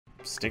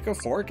stick a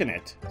fork in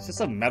it. Is this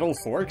a metal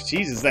fork?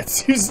 Jesus, that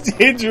seems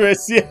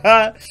dangerous.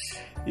 Yeah.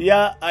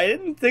 Yeah, I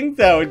didn't think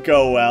that would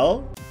go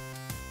well.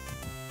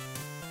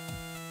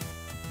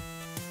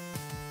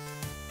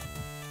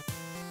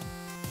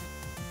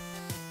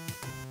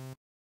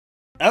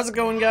 How's it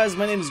going, guys?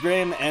 My name is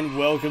Graeme, and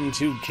welcome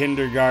to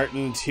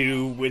Kindergarten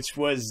 2, which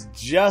was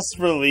just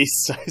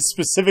released. I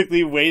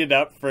specifically waited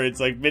up for its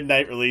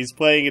midnight release,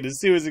 playing it as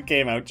soon as it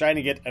came out, trying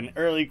to get an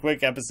early,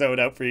 quick episode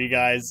out for you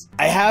guys.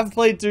 I have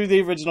played through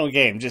the original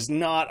game, just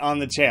not on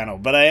the channel,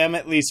 but I am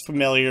at least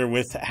familiar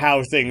with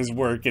how things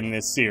work in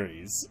this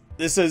series.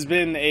 This has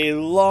been a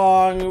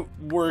long,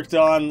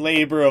 worked-on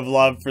labor of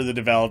love for the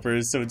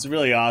developers, so it's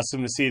really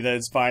awesome to see that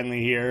it's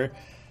finally here.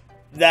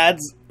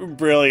 That's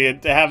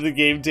brilliant to have the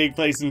game take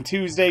place on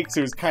Tuesday, because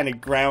it was kind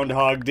of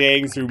Groundhog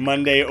Daying through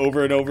Monday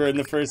over and over in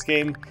the first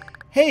game.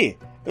 Hey,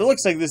 it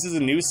looks like this is a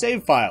new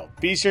save file.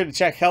 Be sure to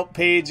check help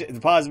page at the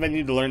pause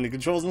menu to learn the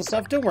controls and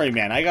stuff. Don't worry,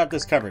 man, I got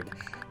this covered.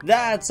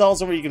 That's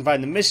also where you can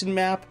find the mission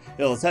map.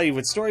 It'll tell you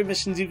what story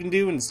missions you can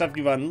do and stuff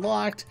you've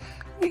unlocked.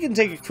 We can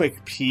take a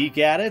quick peek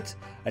at it.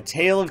 A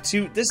tale of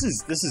two. This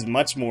is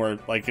much more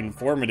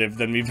informative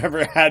than we've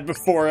ever had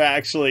before.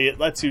 Actually, it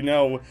lets you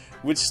know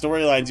which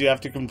storylines you have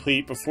to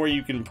complete before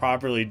you can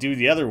properly do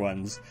the other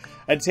ones.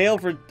 A tale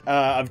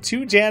of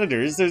two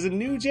janitors. There's a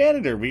new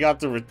janitor. We got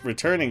the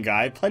returning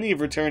guy. Plenty of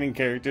returning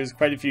characters.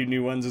 Quite a few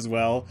new ones as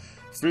well.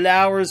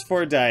 Flowers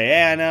for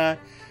Diana.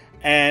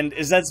 And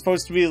is that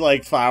supposed to be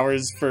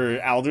flowers for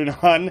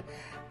Algernon?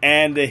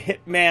 And a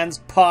Hitman's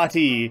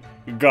Potty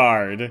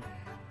guard.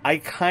 I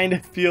kind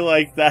of feel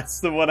like that's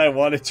the one I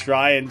want to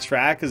try and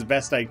track as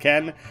best I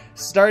can.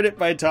 Start it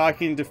by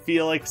talking to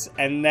Felix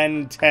and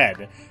then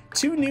Ted.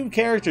 Two new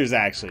characters,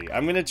 actually.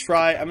 I'm gonna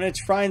try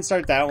and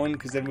start that one,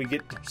 because then we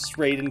get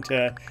straight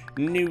into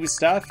new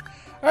stuff.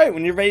 Alright,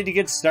 when you're ready to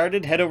get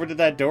started, head over to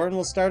that door and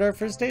we'll start our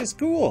first day of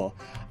school.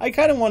 I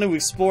kind of want to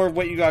explore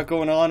what you got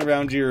going on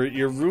around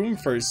your room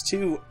first,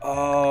 too.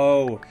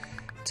 Oh,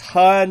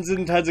 tons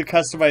and tons of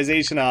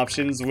customization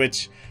options,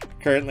 which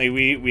currently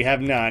we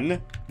have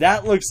none.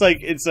 That looks like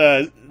it's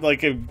a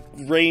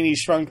rainy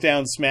shrunk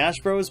down Smash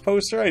Bros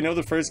poster. I know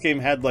the first game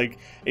had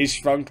a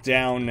shrunk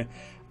down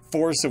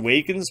Force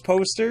Awakens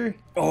poster.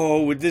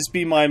 Oh, would this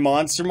be my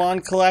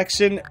Monstermon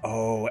collection?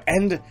 Oh,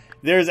 and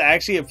there's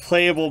actually a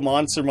playable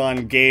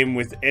Monstermon game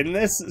within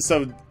this,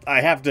 so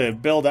I have to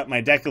build up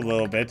my deck a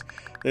little bit.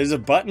 There's a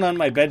button on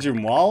my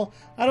bedroom wall.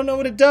 I don't know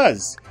what it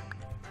does.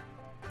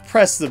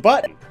 Press the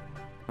button.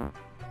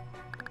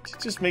 Did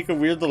it just make a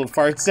weird little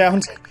fart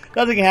sound?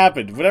 Nothing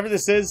happened. Whatever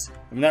this is,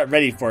 I'm not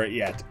ready for it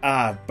yet.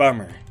 Ah,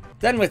 bummer.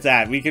 Then with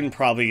that, we can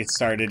probably get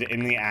started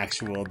in the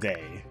actual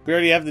day. We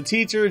already have the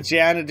teacher,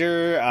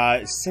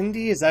 janitor,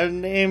 Cindy, is that her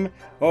name?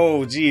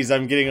 Oh, geez,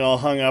 I'm getting all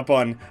hung up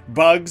on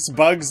Bugs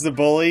the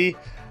bully.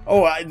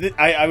 Oh,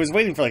 I was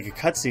waiting for a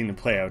cutscene to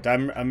play out.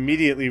 I'm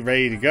immediately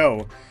ready to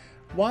go.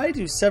 Why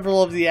do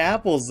several of the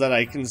apples that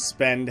I can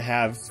spend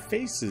have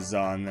faces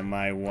on them,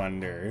 I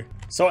wonder?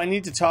 So I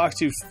need to talk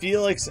to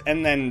Felix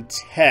and then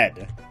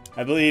Ted.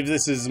 I believe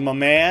this is my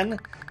man.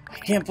 I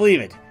can't believe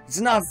it.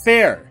 It's not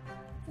fair.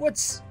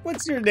 What's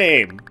your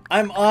name?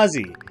 I'm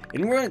Ozzy,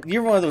 and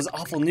you're one of those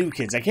awful new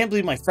kids. I can't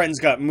believe my friends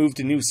got moved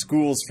to new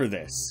schools for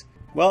this.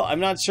 Well, I'm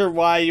not sure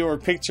why your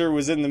picture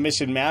was in the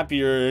mission map.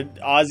 Your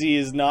Ozzy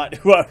is not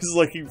who I was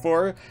looking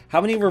for.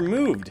 How many were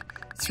moved?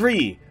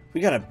 3.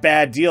 We got a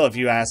bad deal if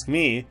you ask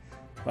me.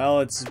 Well,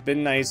 it's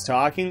been nice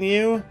talking to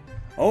you.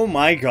 Oh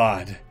my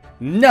god.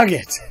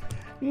 Nugget!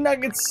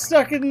 Nugget's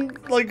stuck in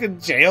a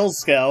jail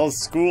cell,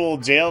 school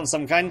jail of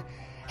some kind.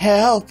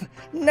 Help!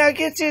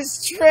 Nugget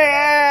is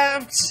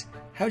trapped!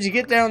 How'd you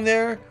get down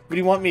there? What do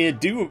you want me to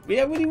do?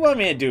 Yeah, what do you want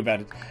me to do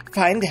about it?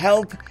 Find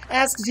help.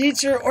 Ask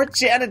teacher or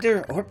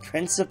janitor or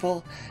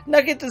principal.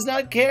 Nugget does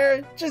not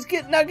care. Just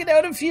get Nugget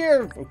out of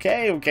here.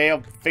 Okay,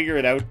 I'll figure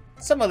it out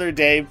some other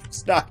day.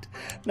 It's not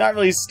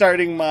really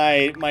starting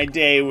my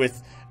day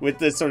with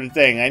this sort of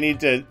thing. I need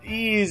to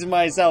ease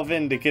myself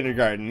into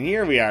kindergarten.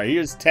 Here we are.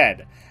 Here's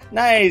Ted.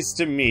 Nice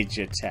to meet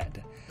you,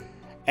 Ted.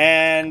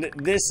 And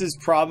this is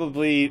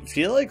probably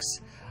Felix?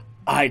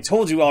 I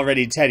told you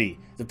already, Teddy.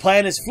 The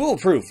plan is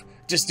foolproof.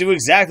 Just do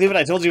exactly what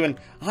I told you, and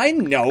I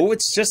know,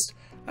 it's just...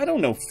 I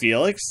don't know,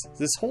 Felix.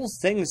 This whole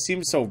thing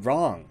seems so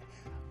wrong.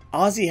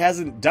 Ozzy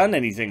hasn't done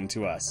anything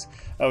to us.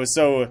 Oh,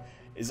 so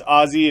is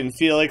Ozzy and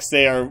Felix,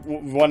 they are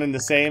one and the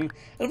same?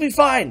 It'll be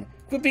fine.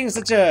 Quit being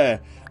such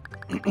a...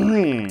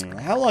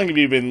 How long have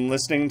you been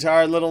listening to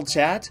our little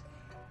chat?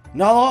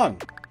 Not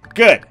long.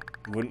 Good.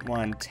 Wouldn't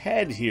want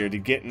Ted here to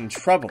get in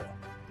trouble.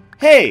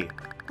 Hey,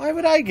 why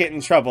would I get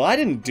in trouble? I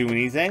didn't do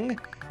anything.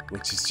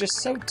 Which is just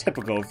so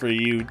typical for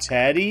you,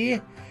 Teddy.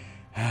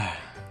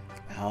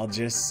 I'll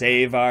just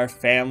save our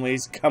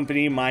family's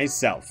company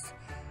myself.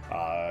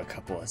 A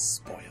couple of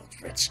spoiled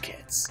rich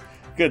kids.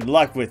 Good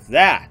luck with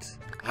that.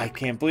 I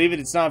can't believe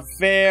it. It's not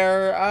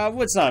fair.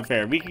 What's not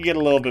fair? We can get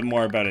a little bit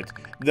more about it.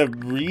 The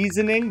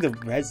reasoning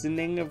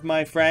of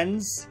my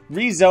friends?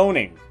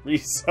 Rezoning.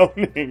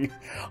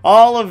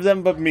 All of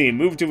them but me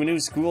moved to a new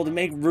school to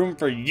make room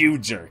for you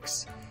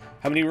jerks.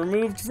 How many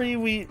removed for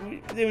you?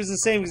 It was the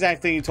same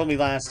exact thing you told me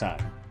last time.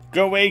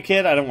 Go away,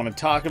 kid. I don't want to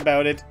talk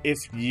about it if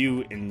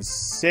you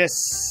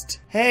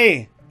insist.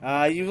 Hey,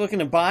 you looking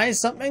to buy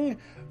something?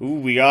 Ooh,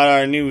 we got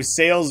our new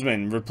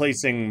salesman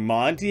replacing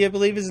Monty, I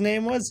believe his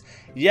name was.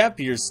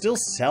 Yep, you're still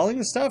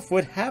selling stuff?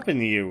 What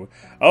happened to you?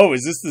 Oh,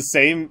 is this the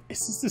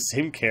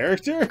same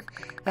character?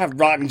 That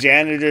rotten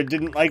janitor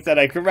didn't like that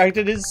I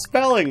corrected his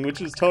spelling, which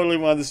was totally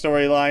one of the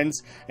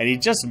storylines, and he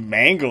just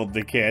mangled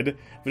the kid.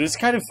 But it's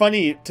kind of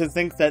funny to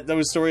think that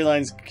those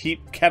storylines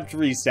kept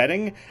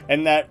resetting,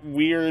 and that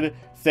weird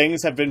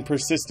things have been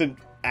persistent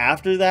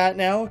after that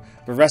now.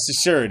 But rest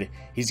assured,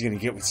 he's gonna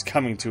get what's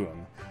coming to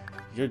him.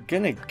 You're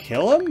gonna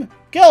kill him?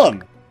 Kill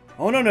him!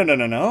 Oh,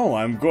 no.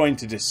 I'm going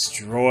to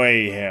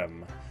destroy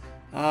him.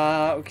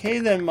 Okay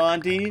then,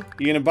 Monty.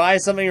 You gonna buy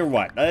something or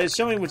what?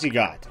 Show me what you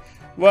got.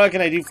 What can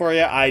I do for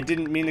you? I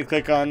didn't mean to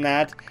click on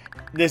that.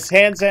 This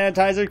hand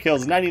sanitizer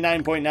kills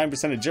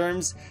 99.9% of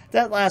germs.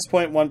 That last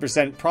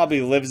 0.1%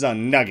 probably lives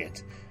on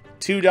Nugget.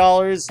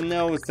 $2?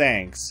 No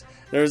thanks.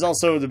 There's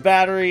also the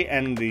battery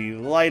and the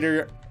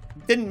lighter.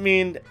 Didn't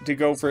mean to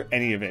go for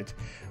any of it.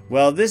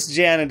 Well, this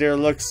janitor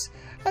looks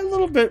a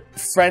little bit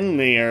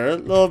friendlier, a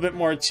little bit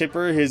more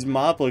chipper. His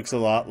mop looks a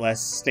lot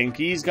less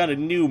stinky. He's got a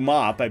new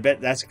mop. I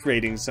bet that's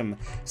creating some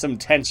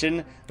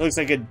tension. Looks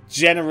like a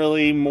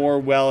generally more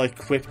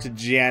well-equipped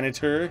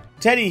janitor.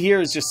 Teddy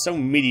here is just so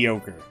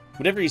mediocre.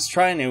 Whatever he's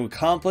trying to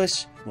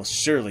accomplish will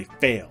surely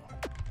fail.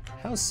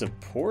 How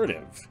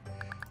supportive.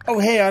 Oh,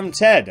 hey, I'm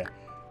Ted.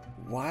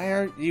 Why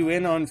aren't you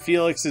in on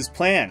Felix's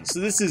plan? So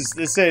this is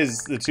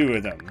the two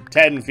of them,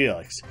 Ted and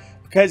Felix.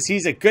 Because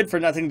he's a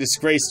good-for-nothing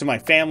disgrace to my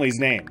family's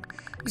name.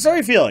 I'm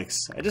sorry,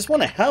 Felix. I just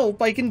want to help.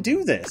 I can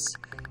do this.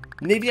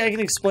 Maybe I can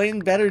explain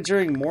better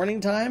during morning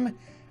time?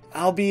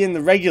 I'll be in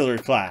the regular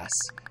class.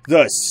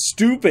 The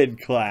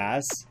stupid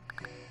class.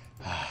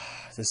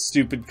 The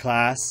stupid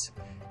class.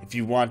 If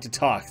you want to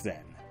talk,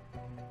 then.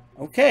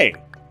 Okay.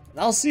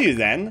 I'll see you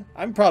then.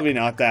 I'm probably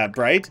not that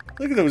bright.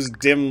 Look at those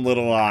dim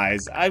little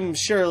eyes. I'm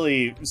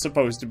surely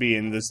supposed to be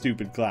in the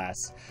stupid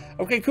class.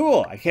 Okay,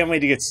 cool. I can't wait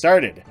to get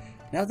started.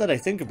 Now that I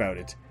think about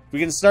it, we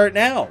can start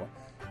now.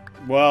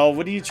 Well,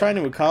 what are you trying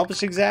to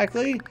accomplish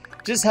exactly?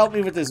 Just help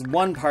me with this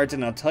one part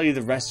and I'll tell you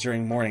the rest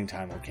during morning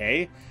time,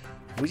 okay?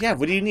 Well, yeah,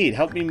 what do you need?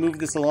 Help me move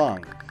this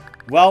along.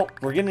 Well,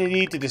 we're gonna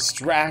need to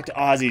distract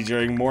Ozzy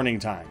during morning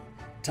time.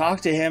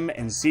 Talk to him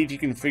and see if you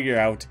can figure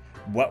out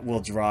what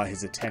will draw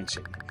his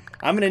attention.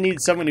 I'm gonna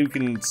need someone who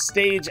can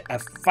stage a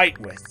fight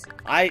with.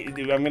 I'm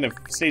gonna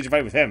stage a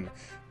fight with him.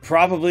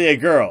 Probably a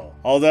girl.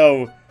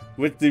 Although,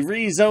 with the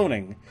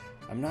rezoning,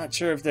 I'm not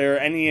sure if there are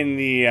any in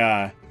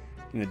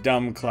the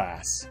dumb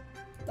class.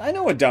 I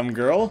know a dumb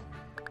girl.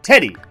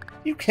 Teddy,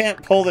 you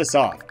can't pull this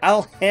off.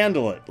 I'll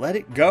handle it. Let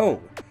it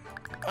go.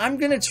 I'm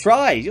gonna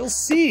try. You'll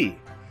see.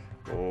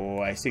 Oh,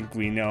 I think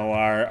we know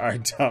our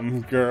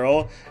dumb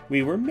girl.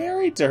 We were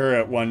married to her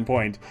at one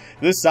point.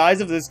 The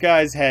size of this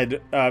guy's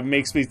head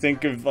makes me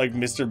think of like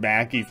Mr.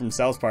 Mackey from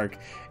South Park.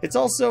 It's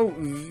also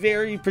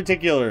very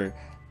particular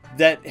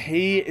that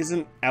he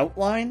isn't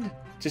outlined.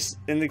 Just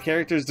in the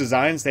characters'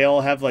 designs, they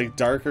all have like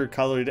darker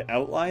colored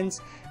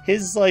outlines.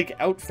 His like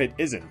outfit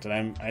isn't,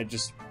 and I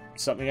just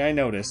something I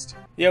noticed.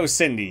 Yo,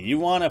 Cindy, you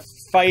want to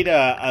fight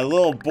a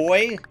little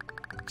boy?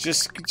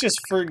 Just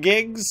for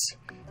gigs?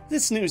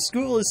 This new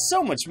school is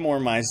so much more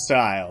my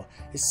style,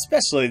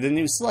 especially the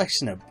new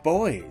selection of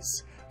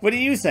boys. What do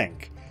you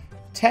think?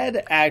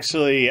 Ted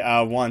actually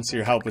wants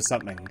your help with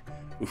something.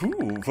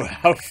 Ooh,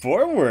 how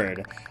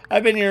forward.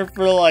 I've been here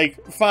for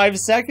like 5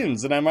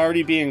 seconds and I'm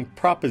already being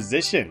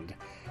propositioned.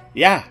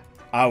 Yeah,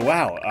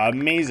 wow,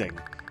 amazing.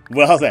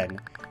 Well then,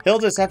 he'll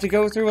just have to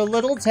go through a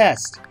little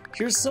test.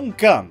 Here's some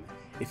gum.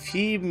 If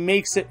he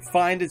makes it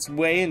find its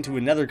way into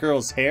another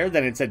girl's hair,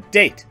 then it's a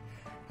date.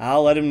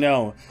 I'll let him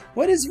know.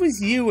 What is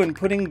with you and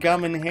putting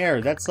gum in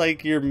hair? That's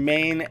like your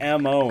main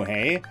MO,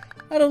 hey?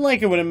 I don't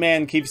like it when a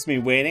man keeps me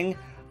waiting.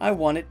 I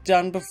want it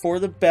done before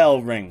the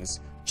bell rings.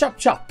 Chop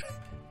chop.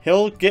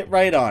 He'll get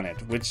right on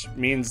it, which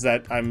means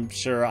that I'm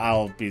sure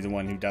I'll be the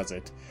one who does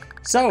it.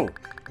 So,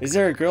 is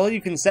there a girl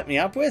you can set me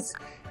up with?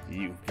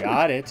 You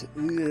got it.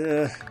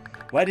 Ugh.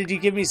 Why did you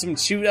give me some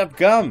chewed up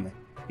gum?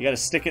 You gotta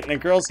stick it in a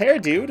girl's hair,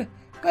 dude.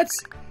 That's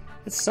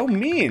so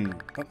mean.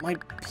 But my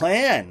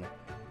plan.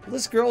 Will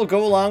this girl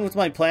go along with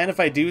my plan if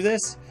I do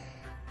this?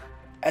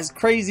 As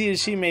crazy as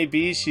she may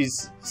be,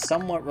 she's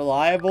somewhat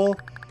reliable.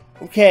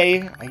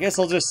 Okay, I guess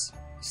I'll just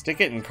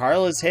stick it in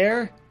Carla's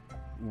hair.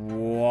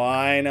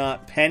 Why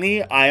not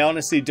Penny? I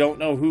honestly don't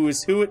know who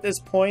is who at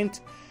this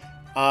point.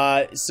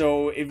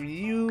 So if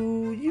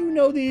you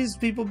know these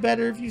people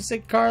better, if you say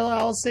Carla,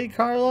 I'll say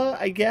Carla,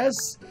 I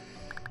guess.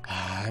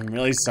 I'm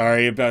really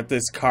sorry about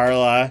this,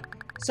 Carla.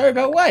 Sorry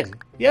about what?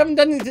 You haven't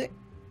done anything.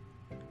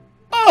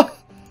 Oh!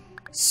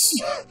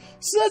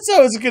 So that's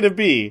how it's gonna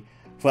be.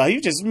 Well, you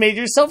just made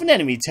yourself an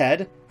enemy,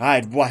 Ted.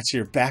 I'd watch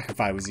your back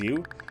if I was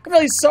you. I'm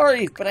really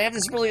sorry, but I have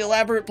this really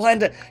elaborate plan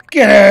to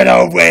get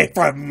away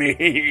from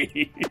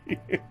me.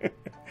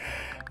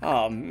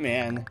 Oh,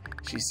 man.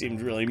 She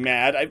seemed really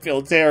mad. I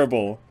feel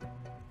terrible.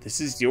 This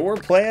is your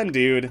plan,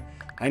 dude.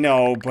 I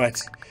know,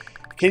 but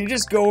can you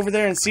just go over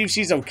there and see if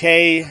she's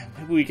okay?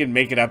 Maybe we can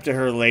make it up to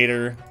her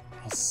later.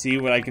 I'll see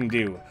what I can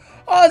do.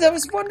 Oh, that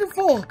was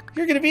wonderful!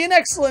 You're gonna be an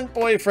excellent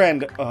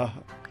boyfriend!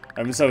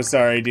 I'm so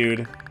sorry,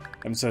 dude.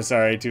 I'm so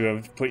sorry to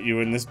have put you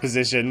in this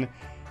position.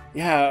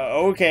 Yeah,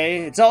 okay,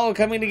 it's all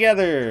coming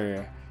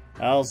together.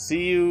 I'll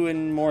see you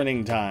in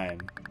morning time.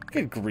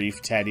 Good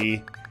grief,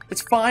 Teddy.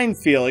 It's fine,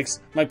 Felix.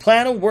 My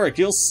plan will work,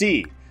 you'll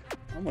see.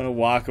 I'm gonna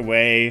walk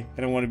away.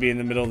 I don't want to be in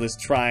the middle of this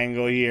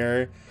triangle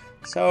here.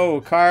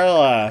 So,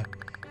 Carla.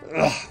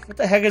 Ugh, what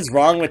the heck is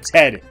wrong with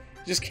Ted?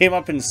 He just came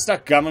up and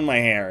stuck gum in my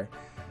hair.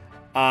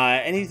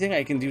 Anything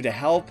I can do to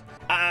help?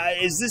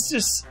 Is this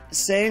just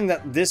saying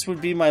that this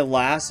would be my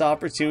last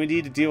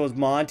opportunity to deal with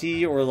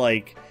Monty, or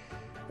like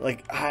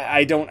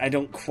I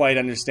don't quite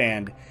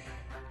understand.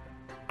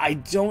 I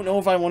don't know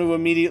if I want to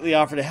immediately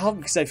offer to help,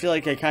 because I feel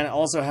like I kind of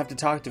also have to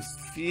talk to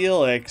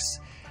Felix.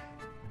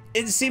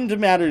 It seemed to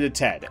matter to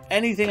Ted.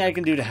 Anything I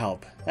can do to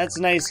help. That's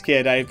nice,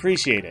 kid. I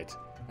appreciate it.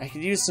 I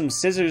could use some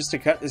scissors to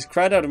cut this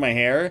crud out of my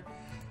hair.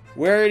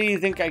 Where do you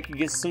think I could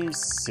get some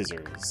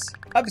scissors?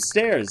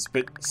 Upstairs,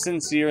 but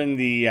since you're in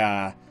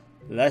the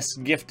less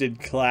gifted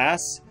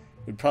class,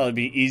 it would probably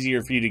be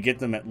easier for you to get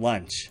them at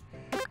lunch.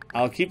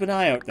 I'll keep an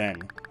eye out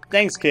then.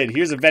 Thanks, kid.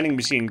 Here's a vending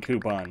machine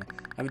coupon.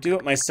 I would do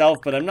it myself,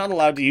 but I'm not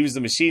allowed to use the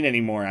machine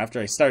anymore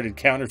after I started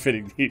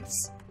counterfeiting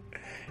these.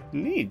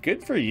 Neat.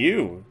 Good for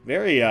you.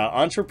 Very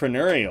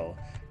entrepreneurial.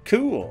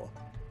 Cool.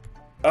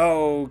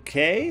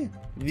 Okay.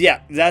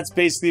 Yeah, that's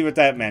basically what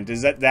that meant,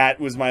 is that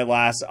was my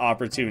last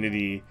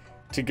opportunity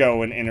to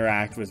go and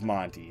interact with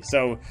Monty.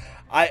 So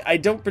I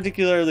don't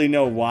particularly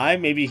know why.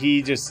 Maybe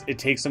it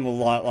takes him a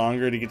lot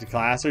longer to get to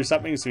class or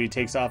something, so he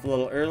takes off a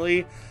little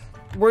early.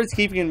 Worth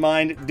keeping in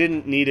mind,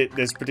 didn't need it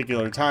this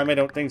particular time, I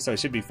don't think, so I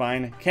should be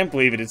fine. Can't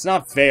believe it, it's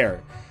not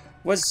fair.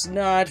 What's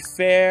not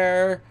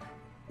fair?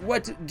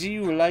 What do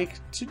you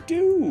like to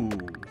do?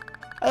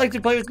 I like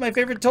to play with my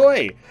favorite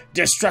toy,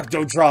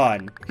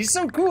 Destructotron. He's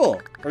so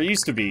cool, or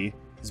used to be.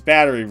 His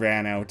battery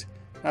ran out.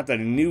 Not that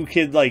a new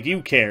kid like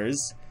you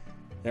cares.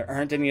 There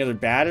aren't any other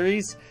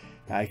batteries?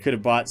 I could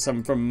have bought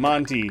some from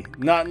Monty.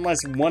 Not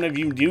unless one of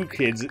you new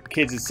kids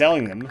is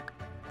selling them.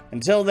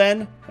 Until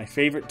then, my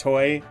favorite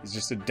toy is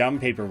just a dumb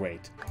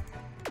paperweight.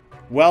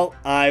 Well,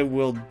 I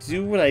will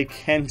do what I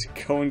can to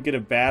go and get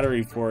a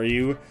battery for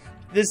you.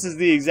 This is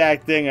the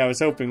exact thing I was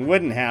hoping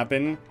wouldn't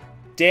happen.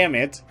 Damn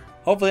it.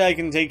 Hopefully I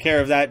can take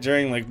care of that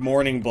during like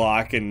morning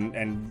block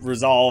and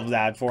resolve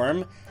that for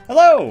him.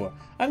 Hello!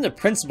 I'm the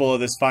principal of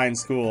this fine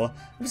school.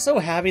 I'm so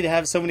happy to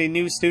have so many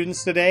new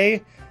students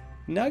today.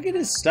 Nugget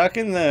is stuck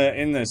in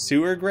the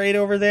sewer grate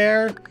over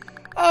there.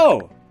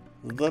 Oh,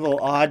 little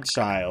odd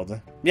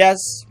child. Yes,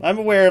 I'm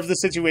aware of the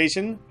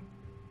situation.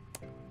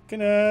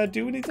 Gonna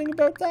do anything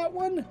about that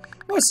one?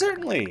 Well,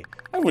 certainly.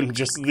 I wouldn't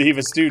just leave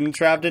a student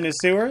trapped in a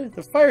sewer.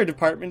 The fire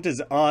department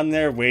is on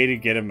their way to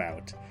get him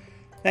out.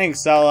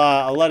 Thanks,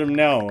 I'll let him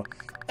know.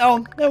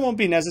 Oh, that won't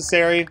be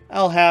necessary.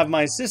 I'll have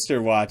my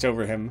sister watch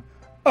over him.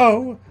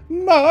 Oh,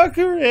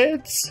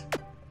 Margaret!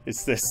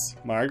 Is this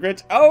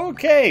Margaret?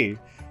 Okay!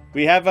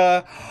 We have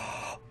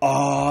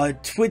a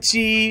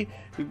twitchy,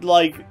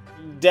 like,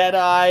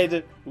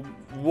 dead-eyed,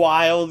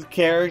 wild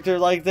character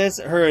like this.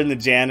 Her and the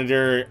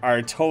janitor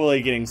are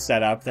totally getting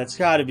set up. That's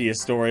gotta be a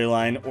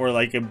storyline or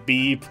like a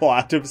B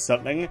plot of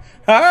something.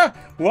 Huh?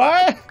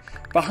 What?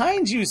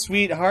 Behind you,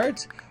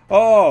 sweetheart.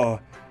 Oh,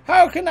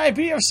 how can I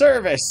be of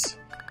service?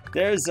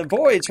 There's a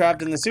boy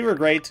trapped in the sewer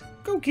grate.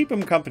 Go keep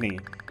him company.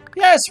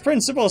 Yes,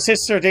 principal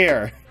sister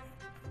dear.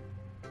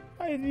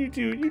 You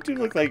two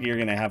look like you're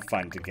gonna have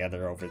fun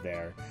together over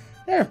there.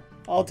 There,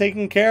 all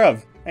taken care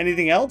of.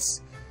 Anything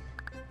else?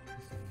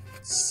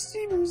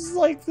 Seems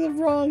like the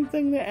wrong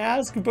thing to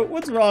ask, but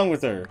what's wrong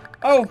with her?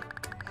 Oh,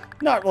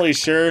 not really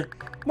sure.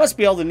 Must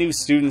be all the new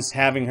students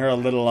having her a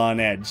little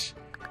on edge.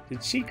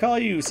 Did she call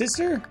you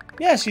sister?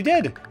 Yeah, she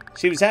did.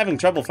 She was having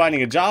trouble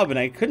finding a job, and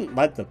I couldn't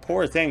let the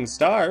poor thing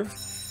starve.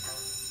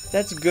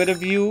 That's good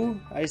of you,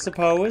 I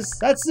suppose.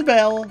 That's the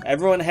bell.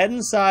 Everyone head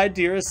inside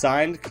to your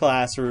assigned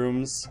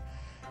classrooms.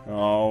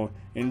 Oh,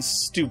 in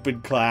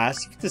stupid class.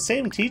 The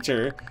same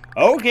teacher.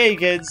 Okay,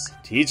 kids.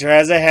 Teacher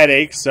has a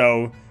headache,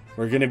 so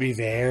we're gonna be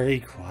very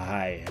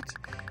quiet.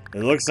 It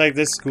looks like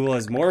this school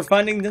has more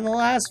funding than the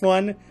last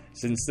one,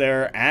 since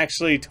there are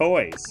actually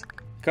toys.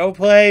 Go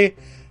play.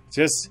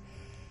 Just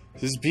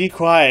be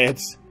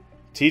quiet.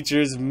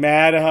 Teacher's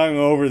mad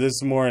hungover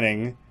this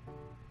morning.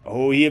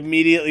 Oh, he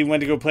immediately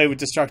went to go play with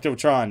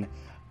Destructotron.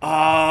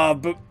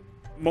 But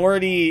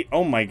Morty,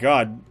 oh my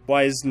god,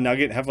 why does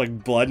Nugget have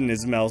like blood in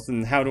his mouth,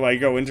 and how do I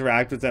go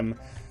interact with him?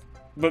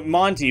 But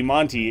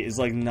Monty is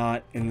like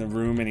not in the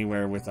room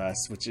anywhere with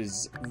us, which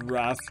is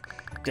rough.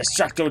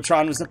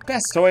 Destructotron was the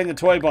best toy in the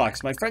toy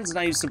box. My friends and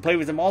I used to play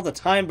with him all the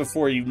time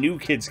before you new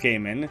kids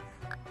came in.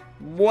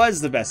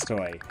 Was the best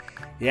toy.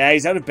 Yeah,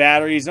 he's out of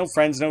batteries, no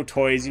friends, no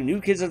toys. You new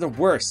kids are the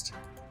worst.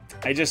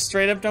 I just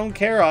straight up don't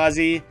care,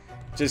 Ozzy.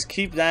 Just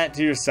keep that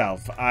to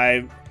yourself.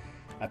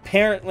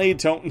 Apparently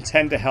don't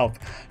intend to help.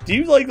 Do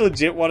you, like,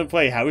 legit want to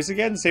play house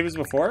again, same as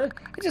before?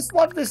 I just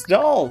love this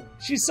doll.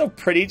 She's so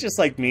pretty, just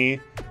like me.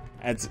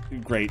 That's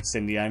great,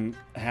 Cindy. I'm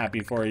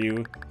happy for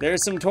you.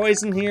 There's some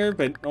toys in here,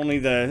 but only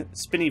the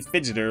spinny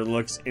fidgeter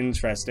looks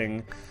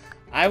interesting.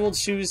 I will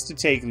choose to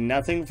take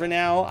nothing for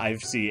now. I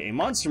see a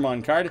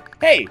Monstermon card.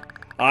 Hey!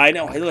 I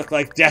know I look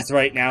like death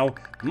right now.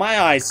 My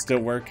eyes still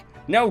work.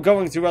 No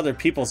going through other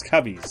people's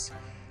cubbies.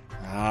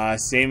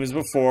 Same as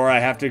before. I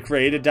have to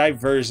create a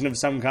diversion of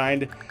some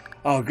kind.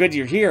 Oh, good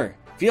you're here.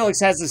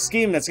 Felix has a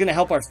scheme that's going to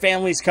help our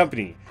family's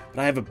company,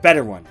 but I have a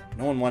better one.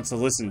 No one wants to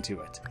listen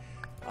to it.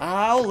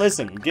 I'll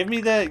listen. Give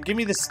me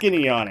the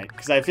skinny on it,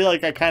 because I feel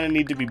like I kind of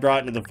need to be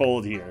brought into the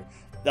fold here.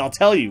 I'll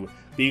tell you,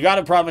 but you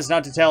gotta promise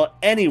not to tell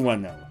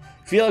anyone, though.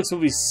 Felix will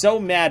be so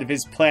mad if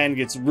his plan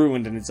gets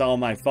ruined and it's all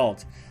my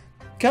fault.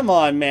 Come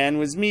on, man.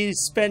 Was me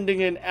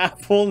spending an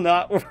apple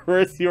not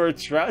worth your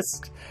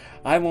trust?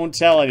 I won't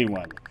tell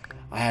anyone.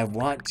 I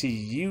want to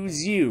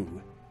use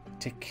you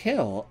to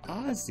kill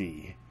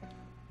Ozzy.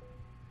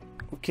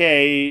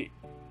 Okay,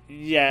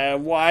 yeah,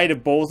 why to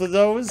both of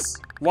those?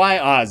 Why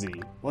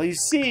Ozzy? Well, you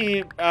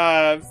see,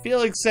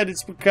 Felix said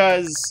it's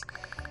because...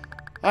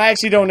 I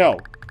actually don't know,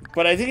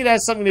 but I think it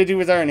has something to do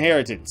with our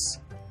inheritance.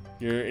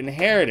 Your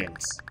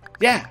inheritance.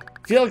 Yeah,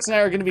 Felix and I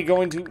are going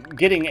to be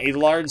getting a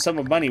large sum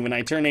of money when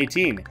I turn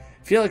 18.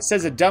 Felix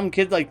says a dumb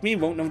kid like me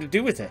won't know what to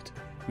do with it.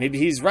 Maybe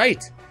he's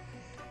right.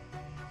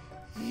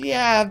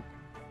 Yeah,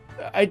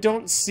 I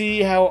don't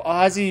see how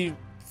Ozzy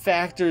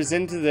factors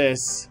into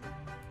this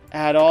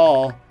at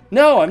all.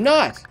 No, I'm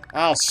not.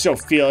 I'll show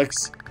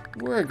Felix.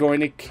 We're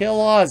going to kill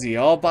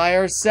Ozzy all by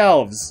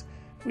ourselves.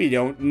 We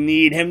don't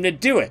need him to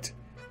do it.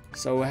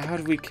 So how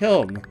do we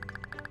kill him?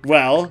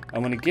 Well, I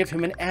want to give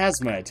him an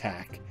asthma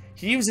attack.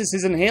 He uses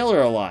his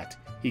inhaler a lot.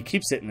 He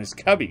keeps it in his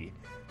cubby.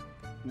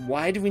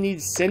 Why do we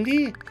need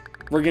Cindy?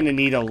 We're going to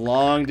need a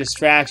long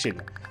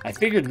distraction. I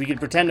figured we could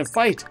pretend to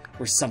fight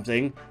or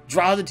something,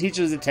 draw the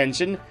teacher's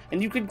attention,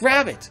 and you could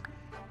grab it.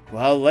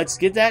 Well, let's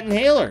get that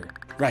inhaler.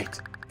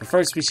 Right, but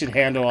first we should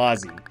handle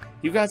Ozzy.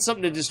 You got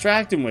something to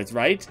distract him with,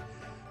 right?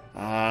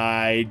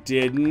 I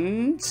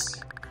didn't.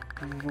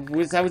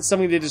 Without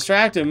something to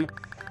distract him.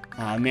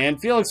 Aw, man,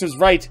 Felix was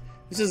right.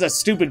 This is a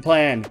stupid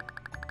plan.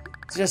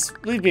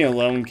 Just leave me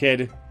alone,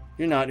 kid.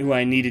 You're not who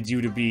I needed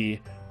you to be.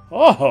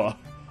 Oh,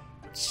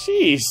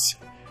 jeez.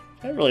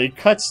 That really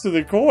cuts to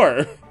the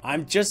core.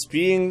 I'm just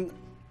being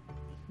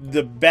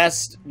the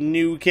best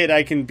new kid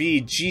I can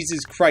be.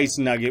 Jesus Christ,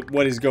 Nugget,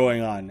 what is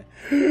going on?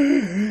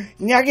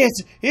 Nugget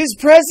is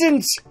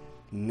present!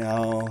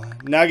 No,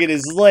 Nugget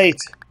is late.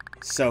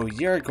 So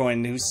you're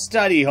going to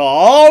study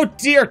hall. Oh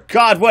dear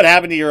God, what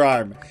happened to your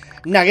arm?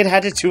 Nugget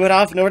had to chew it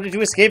off in order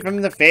to escape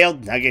from the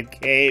failed Nugget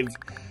cave.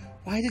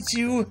 Why did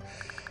you...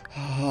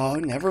 Oh,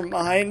 never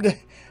mind.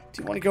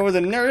 Do you want to go with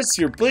a nurse?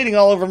 You're bleeding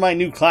all over my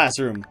new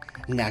classroom.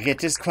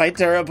 Nugget is quite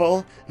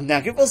durable.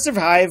 Nugget will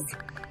survive.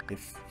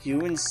 If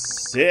you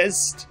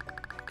insist,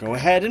 go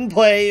ahead and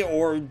play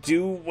or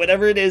do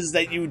whatever it is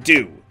that you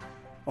do.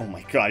 Oh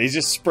my God, he's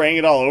just spraying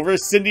it all over.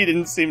 Cindy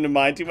didn't seem to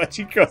mind too much.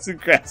 He goes and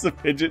grabs the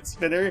fidget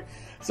spinner.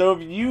 So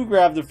if you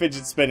grab the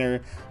fidget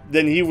spinner,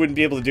 then he wouldn't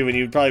be able to do it.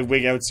 He would probably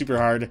wig out super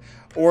hard.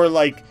 Or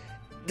like,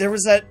 there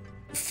was that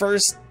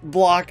first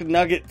block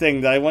Nugget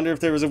thing that I wonder if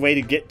there was a way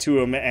to get to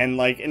him and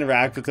like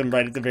interact with him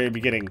right at the very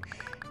beginning.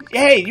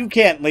 Hey, you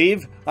can't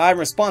leave. I'm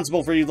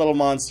responsible for you little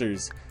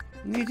monsters.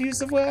 Need to use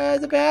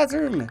the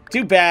bathroom.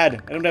 Too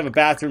bad. I don't have a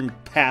bathroom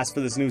pass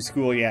for this new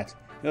school yet.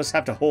 You'll just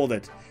have to hold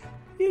it.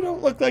 You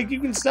don't look like you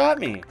can stop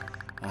me.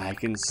 I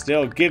can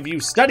still give you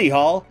study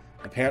hall.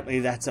 Apparently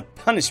that's a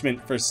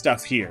punishment for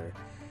stuff here.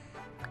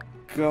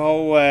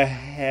 Go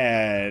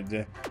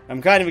ahead.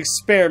 I'm kind of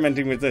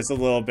experimenting with this a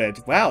little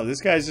bit. Wow,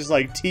 this guy's just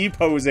like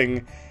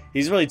T-posing.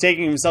 He's really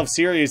taking himself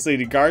seriously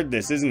to guard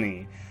this, isn't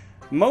he?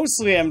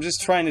 Mostly I'm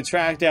just trying to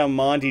track down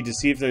Monty to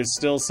see if there's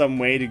still some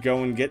way to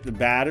go and get the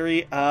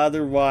battery.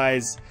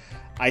 Otherwise,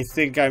 I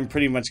think I'm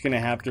pretty much going to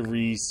have to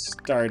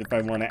restart if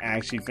I want to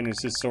actually finish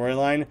this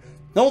storyline.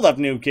 Hold up,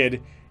 new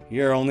kid.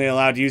 You're only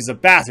allowed to use the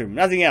bathroom,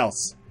 nothing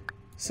else.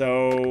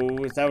 So,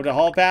 without a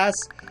hall pass?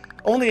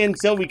 Only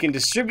until we can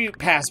distribute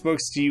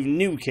passbooks to you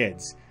new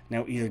kids.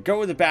 Now either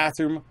go to the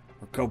bathroom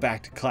or go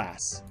back to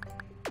class.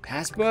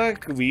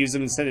 Passbook, we use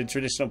them instead of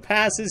traditional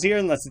passes here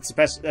unless it's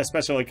a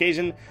special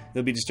occasion.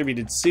 They'll be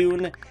distributed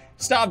soon.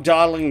 Stop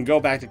dawdling and go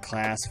back to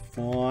class.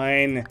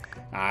 Fine.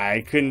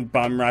 I couldn't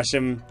bum rush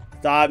him.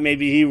 Thought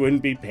maybe he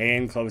wouldn't be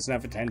paying close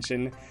enough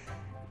attention.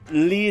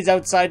 Leads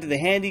outside to the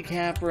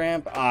handicap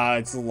ramp. Ah,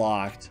 it's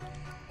locked.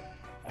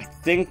 I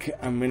think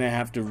I'm gonna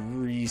have to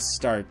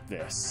restart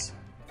this.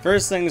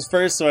 First things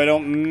first, so I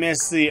don't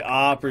miss the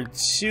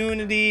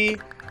opportunity,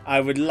 I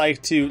would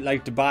like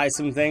to buy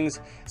some things.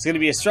 It's going to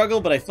be a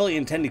struggle, but I fully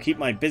intend to keep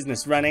my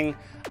business running.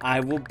 I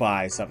will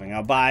buy something.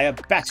 I'll buy a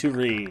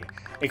battery.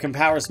 It can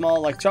power small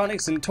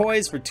electronics and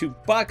toys for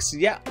 $2.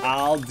 Yeah,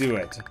 I'll do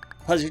it.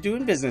 Pleasure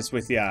doing business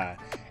with ya.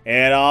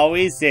 It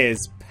always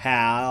is,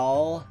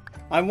 pal.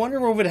 I wonder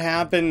what would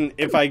happen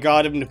if I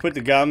got him to put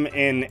the gum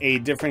in a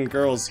different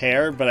girl's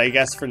hair, but I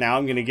guess for now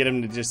I'm going to get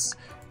him to just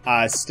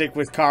stick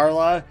with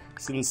Carla,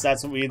 since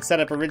that's what we had set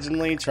up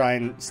originally. Try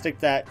and stick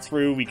that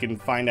through. We can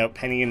find out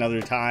Penny another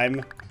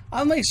time.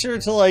 I'll make sure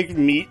to, like,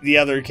 meet the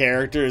other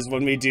characters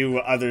when we do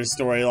other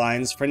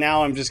storylines. For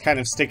now, I'm just kind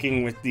of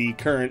sticking with the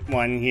current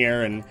one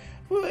here, and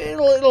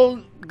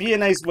it'll be a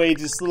nice way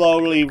to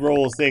slowly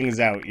roll things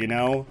out, you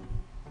know?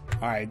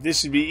 Alright, this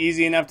should be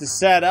easy enough to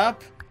set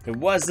up. It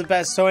was the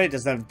best toy. It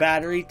doesn't have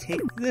battery.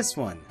 Take this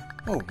one.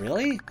 Oh,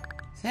 really?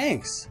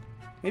 Thanks.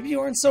 Maybe you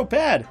aren't so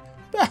bad.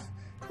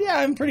 Yeah,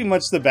 I'm pretty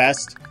much the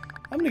best.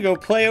 I'm gonna go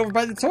play over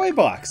by the toy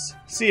box.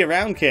 See you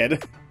around,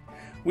 kid.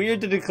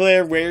 Weird to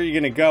declare where you're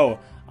gonna go.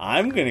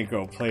 I'm gonna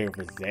go play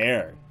over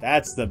there.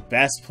 That's the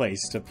best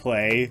place to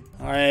play.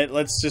 Alright,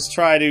 let's just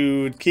try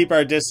to keep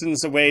our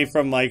distance away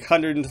from like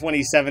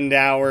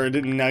 127-hour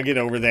Nugget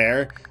over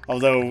there.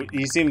 Although,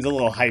 he seems a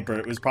little hyper.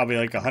 It was probably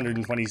like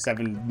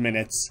 127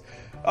 minutes.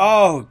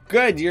 Oh,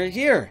 good, you're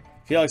here.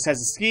 Felix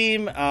has a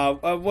scheme.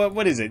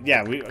 What is it?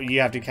 Yeah,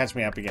 you have to catch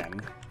me up again.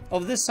 Oh,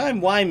 this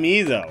time, why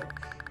me, though?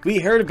 We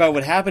heard about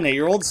what happened at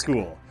your old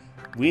school.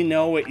 We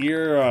know what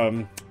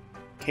you're,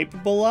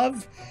 capable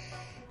of?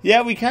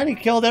 Yeah, we kind of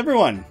killed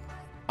everyone.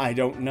 I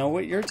don't know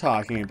what you're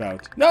talking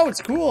about. No,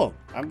 it's cool.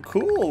 I'm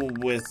cool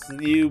with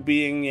you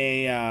being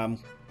a,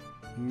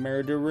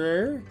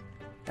 murderer.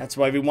 That's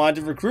why we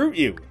wanted to recruit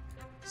you.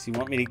 So you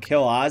want me to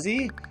kill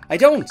Ozzy? I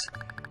don't.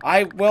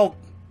 Well,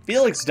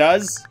 Felix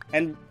does,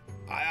 and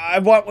I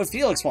want what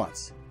Felix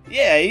wants.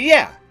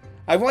 Yeah.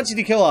 I want you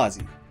to kill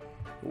Ozzy.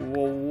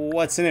 Well,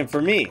 what's in it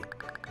for me?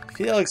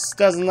 Felix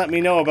doesn't let me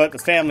know about the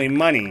family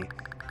money.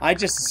 I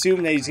just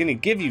assume that he's going to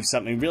give you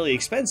something really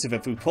expensive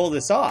if we pull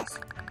this off.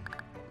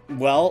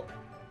 Well,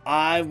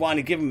 I want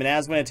to give him an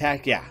asthma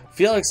attack, yeah.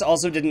 Felix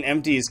also didn't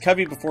empty his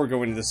cubby before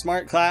going to the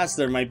smart class.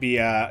 There might be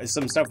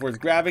some stuff worth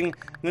grabbing.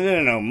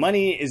 No.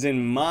 Money is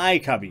in my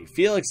cubby.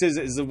 Felix's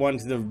is the one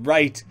to the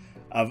right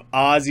of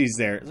Ozzy's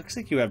there. It looks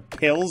like you have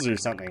pills or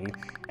something.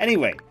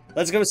 Anyway,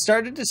 let's go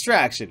start a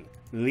distraction.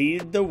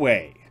 Lead the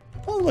way.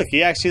 Oh, look,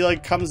 he actually,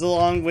 like, comes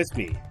along with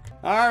me.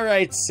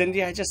 Alright,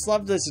 Cindy, I just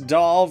love this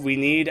doll. We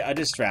need a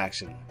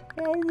distraction.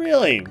 Oh,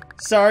 really?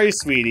 Sorry,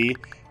 sweetie,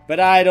 but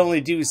I'd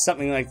only do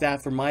something like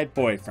that for my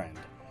boyfriend.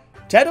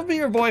 Ted will be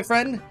your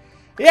boyfriend?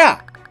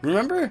 Yeah,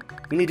 remember?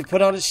 We need to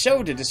put on a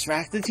show to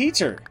distract the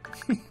teacher.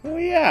 Oh,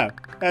 yeah,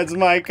 that's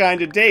my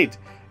kind of date.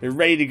 You're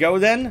ready to go,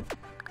 then?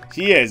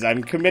 He is.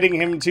 I'm committing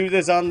him to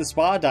this on the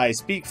spot. I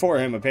speak for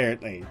him,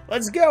 apparently.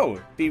 Let's go.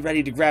 Be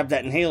ready to grab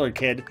that inhaler,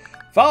 kid.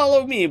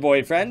 Follow me,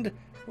 boyfriend.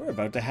 We're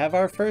about to have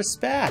our first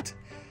spat.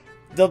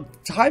 The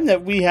time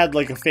that we had,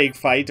 like, a fake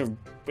fight,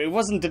 it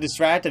wasn't to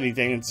distract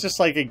anything. It's just,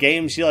 like, a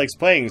game she likes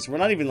playing, so we're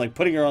not even, like,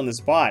 putting her on the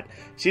spot.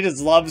 She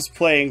just loves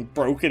playing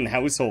Broken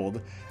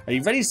Household. Are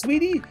you ready,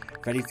 sweetie?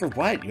 Ready for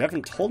what? You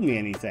haven't told me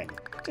anything.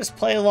 Just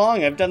play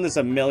along. I've done this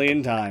a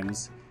million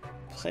times.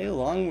 Play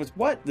along with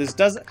what? This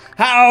doesn't...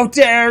 How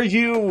dare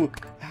you!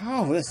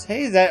 Oh,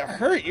 hey, that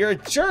hurt. You're a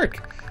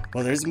jerk.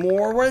 Well, there's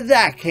more where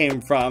that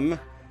came from.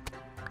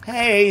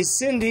 Hey,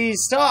 Cindy,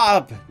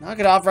 stop! Knock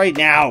it off right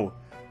now.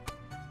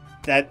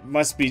 That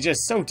must be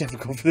just so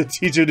difficult for the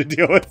teacher to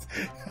deal with.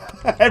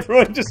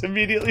 Everyone just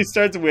immediately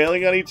starts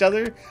wailing on each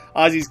other.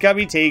 Ozzy's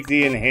cubby, take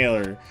the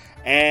inhaler.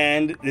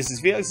 And this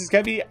is Felix's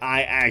cubby.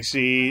 I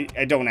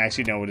don't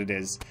actually know what it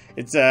is.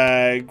 It's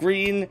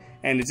green,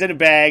 and it's in a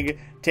bag.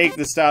 Take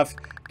the stuff.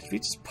 Did we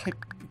just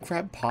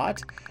grab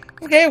pot?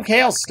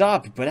 Okay, I'll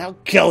stop, but I'll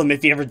kill him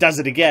if he ever does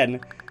it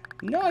again.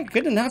 Not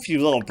good enough,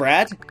 you little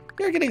brat.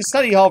 You're getting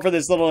study hall for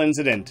this little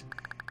incident.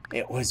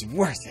 It was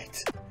worth it.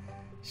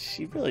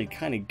 She really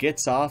kind of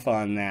gets off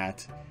on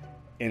that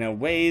in a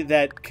way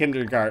that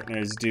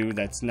kindergartners do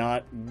that's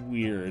not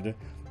weird.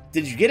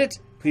 Did you get it?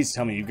 Please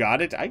tell me you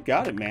got it. I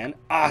got it, man.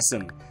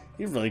 Awesome.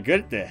 You're really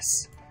good at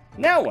this.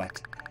 Now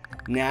what?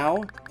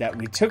 Now that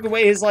we took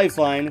away his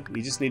lifeline,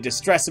 we just need to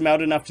stress him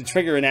out enough to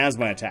trigger an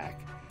asthma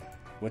attack.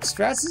 What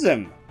stresses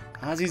him?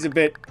 Ozzy's a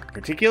bit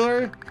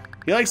particular.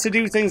 He likes to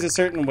do things a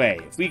certain way.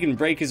 If we can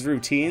break his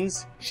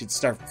routines, he should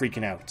start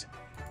freaking out.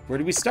 Where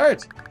do we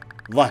start?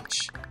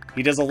 Lunch.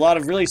 He does a lot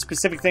of really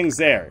specific things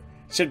there.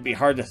 It shouldn't be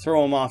hard to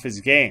throw him off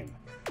his game.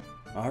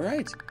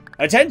 Alright.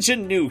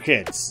 Attention, new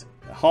kids.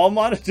 The hall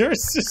monitor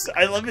is just...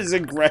 I love his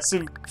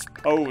aggressive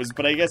pose,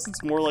 but I guess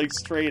it's more like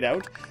straight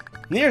out.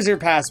 Here's your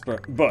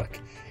passbook.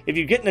 If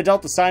you get an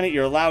adult to sign it,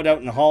 you're allowed out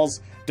in the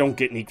halls. Don't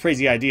get any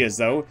crazy ideas,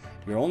 though.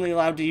 You're only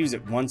allowed to use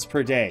it once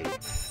per day.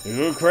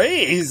 Ooh,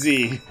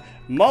 crazy!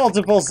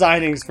 Multiple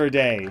signings per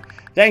day.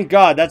 Thank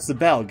God, that's the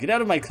bell. Get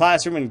out of my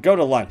classroom and go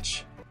to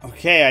lunch.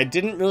 Okay, I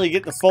didn't really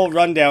get the full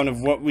rundown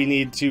of what we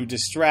need to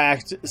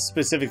distract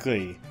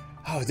specifically.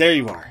 Oh, there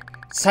you are.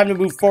 It's time to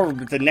move forward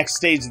with the next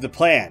stage of the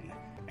plan.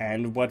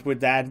 And what would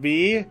that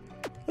be?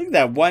 Look at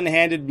that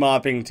one-handed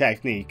mopping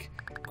technique.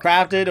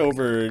 Crafted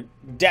over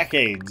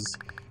decades.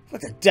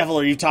 What the devil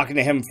are you talking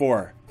to him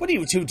for? What are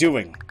you two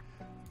doing?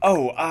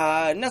 Oh,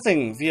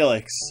 nothing,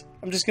 Felix.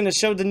 I'm just gonna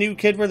show the new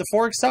kid where the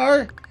forks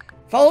are.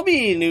 Follow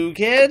me, new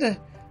kid.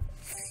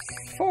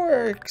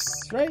 forks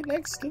right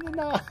next to the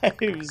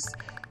knives.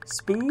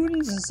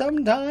 Spoons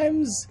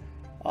sometimes.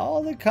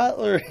 All the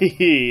cutlery.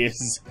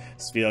 Is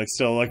Felix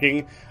still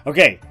looking?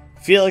 Okay,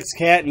 Felix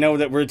can't know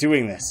that we're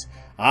doing this.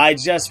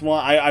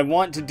 I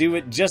want to do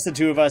it just the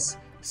two of us,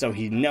 so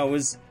he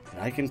knows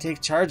that I can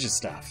take charge of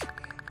stuff.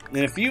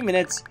 In a few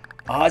minutes,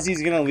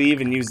 Ozzy's gonna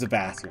leave and use the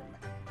bathroom.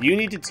 You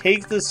need to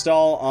take the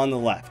stall on the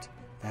left.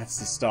 That's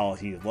the stall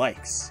he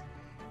likes.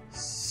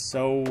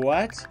 So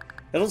what?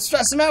 It'll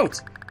stress him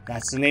out.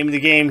 That's the name of the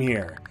game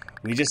here.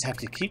 We just have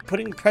to keep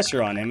putting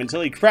pressure on him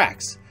until he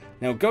cracks.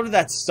 Now go to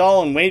that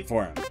stall and wait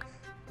for him.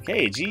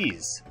 Okay,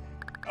 geez.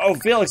 Oh,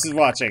 Felix is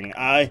watching.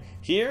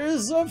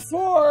 Here's a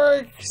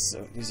fork.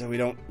 So we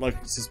don't look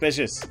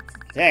suspicious.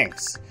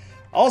 Thanks.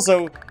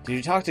 Also, did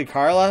you talk to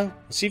Carla? Will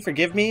she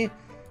forgive me?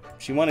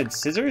 She wanted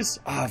scissors?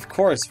 Oh, of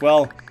course.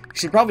 Well, you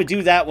should probably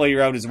do that while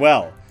you're out as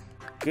well.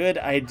 Good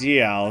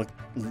idea. I'll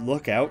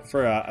look out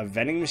for a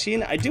vending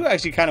machine. I do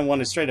actually kind of want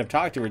to straight up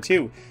talk to her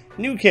too.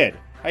 New kid,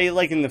 how you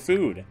liking the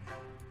food?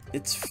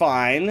 It's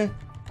fine,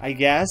 I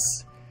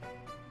guess.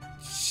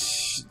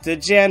 The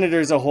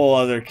janitor's a whole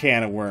other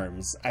can of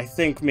worms. I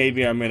think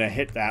maybe I'm gonna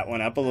hit that one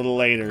up a little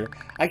later.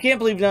 I can't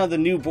believe none of the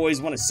new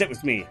boys want to sit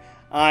with me.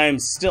 I'm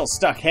still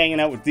stuck hanging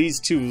out with these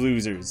two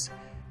losers.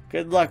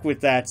 Good luck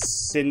with that,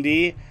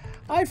 Cindy.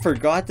 I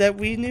forgot that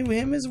we knew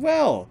him as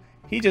well.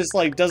 He just,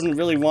 like, doesn't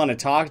really want to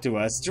talk to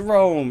us.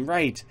 Jerome,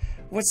 right.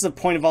 What's the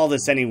point of all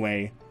this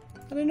anyway?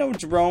 I don't know,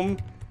 Jerome.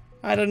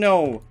 I don't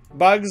know.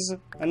 Bugs,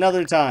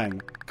 another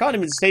time.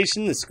 Condiment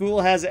station, the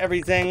school has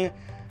everything.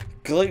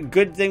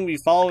 Good thing we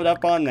followed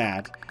up on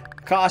that.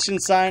 Caution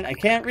sign, I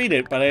can't read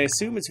it, but I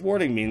assume it's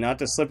warning me not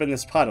to slip in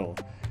this puddle.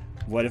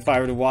 What if I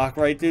were to walk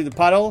right through the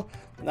puddle?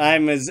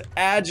 I'm as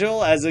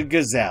agile as a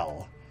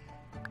gazelle.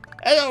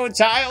 Hello,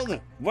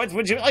 child. What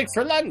would you like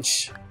for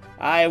lunch?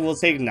 I will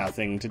take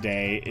nothing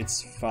today.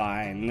 It's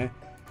fine.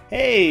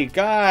 Hey,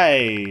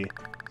 guy.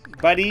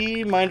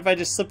 Buddy, mind if I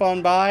just slip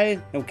on by?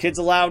 No kids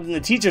allowed in the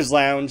teacher's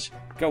lounge.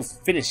 Go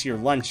finish your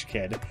lunch,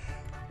 kid.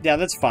 Yeah,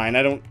 that's fine.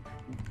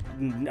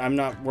 I'm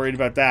not worried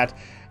about that.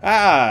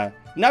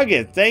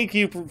 Nugget, thank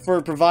you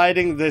for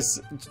providing this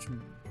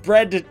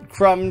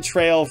breadcrumb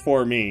trail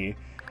for me.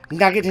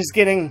 Nugget is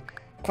getting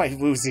quite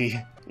woozy.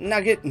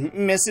 Nugget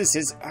misses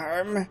his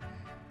arm.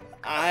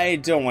 I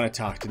don't want to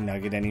talk to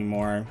Nugget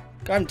anymore.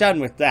 I'm done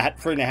with that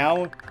for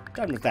now.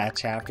 Done with that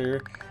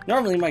chapter.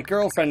 Normally my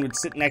girlfriend would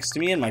sit next to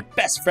me and my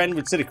best friend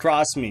would sit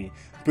across me.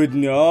 But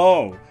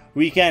no,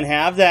 we can't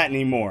have that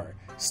anymore.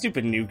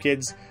 Stupid new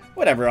kids.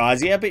 Whatever,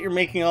 Ozzy, I bet you're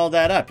making all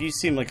that up. You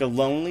seem like a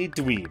lonely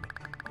dweeb.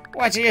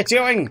 What are you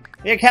doing?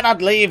 You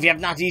cannot leave, you have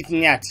not eaten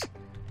yet.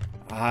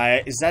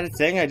 Is that a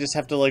thing? I just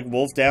have to, like,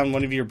 wolf down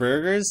one of your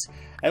burgers?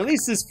 At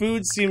least this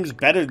food seems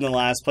better than the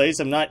last place.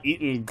 I'm not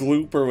eating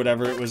gloop or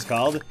whatever it was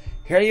called.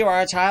 Here you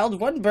are, child.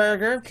 One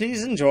burger.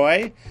 Please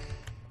enjoy.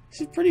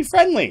 She's pretty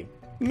friendly.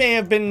 May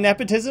have been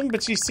nepotism,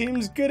 but she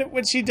seems good at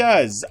what she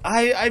does.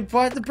 I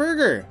bought the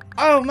burger.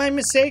 Oh, my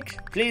mistake.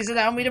 Please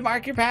allow me to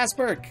mark your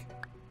passport.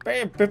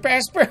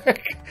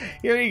 Passport.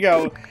 Here you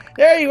go.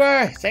 There you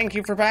are. Thank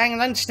you for buying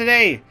lunch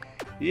today.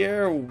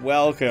 You're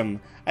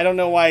welcome. I don't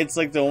know why it's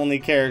like the only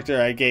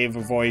character I gave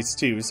a voice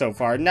to so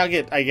far.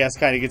 Nugget, I guess,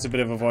 kind of gets a bit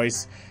of a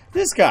voice.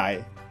 This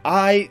guy,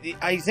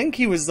 I think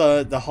he was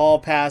the hall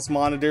pass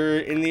monitor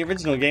in the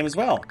original game as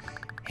well.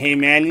 Hey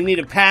man, you need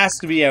a pass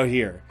to be out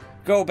here.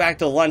 Go back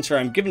to lunch or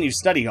I'm giving you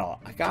study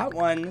hall. I got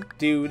one,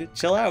 dude.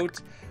 Chill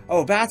out.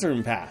 Oh,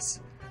 bathroom pass.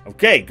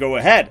 Okay, go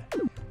ahead.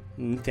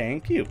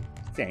 Thank you.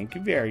 Thank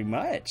you very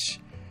much.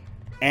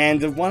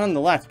 And the one on the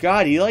left,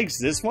 God, he likes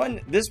this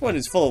one. This one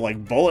is full of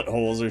like bullet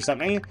holes or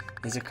something.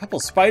 There's a couple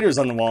spiders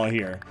on the wall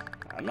here.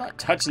 I'm not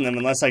touching them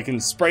unless I can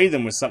spray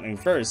them with something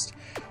first.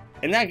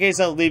 In that case,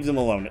 I'll leave them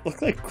alone. It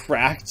looked like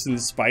cracks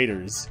and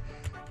spiders.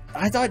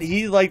 I thought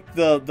he liked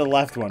the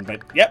left one,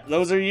 but yep,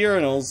 those are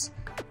urinals.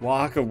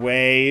 Walk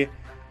away.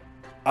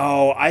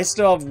 Oh, I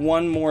still have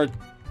one more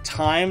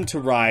time to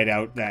ride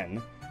out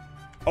then.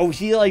 Oh,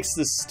 he likes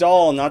the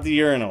stall, not the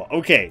urinal.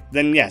 Okay,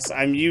 then yes,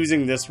 I'm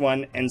using this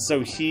one, and so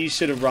he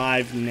should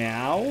arrive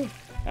now?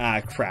 Ah,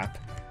 crap.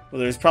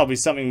 Well, there's probably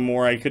something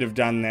more I could have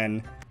done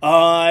then.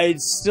 I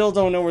still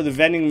don't know where the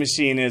vending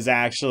machine is,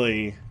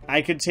 actually.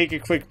 I could take a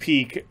quick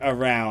peek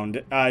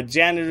around.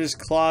 Janitor's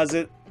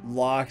closet,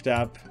 locked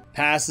up.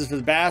 Passes for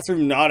the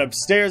bathroom, not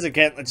upstairs. I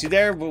can't let you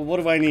there, but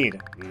what do I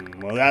need?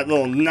 Well, that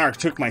little narc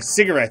took my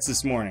cigarettes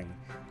this morning.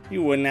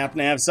 You wouldn't happen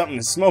to have something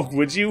to smoke,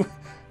 would you?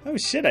 Oh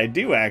shit, I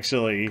do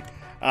actually.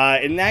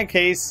 In that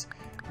case,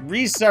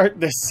 restart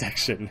this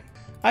section.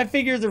 I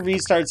figure the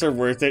restarts are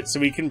worth it so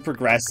we can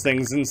progress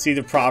things and see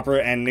the proper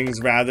endings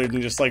rather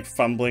than just like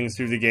fumbling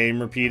through the game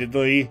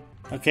repeatedly.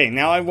 Okay,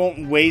 now I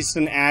won't waste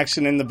an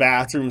action in the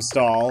bathroom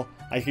stall.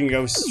 I can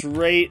go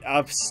straight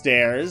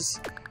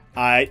upstairs.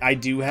 I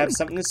do have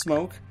something to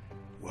smoke.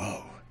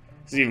 Whoa,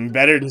 it's even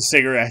better than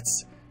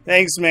cigarettes.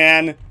 Thanks,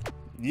 man.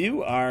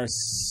 You are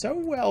so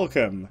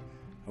welcome.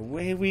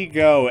 Away we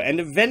go. And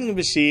a vending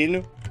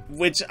machine,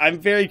 which I'm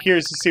very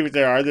curious to see what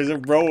there are. There's a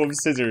row of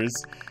scissors.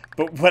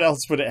 But what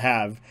else would it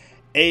have?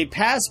 A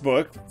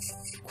passbook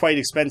quite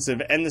expensive,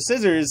 and the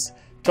scissors,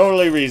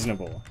 totally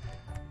reasonable.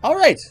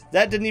 Alright,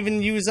 that didn't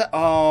even use a...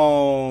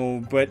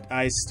 Oh, but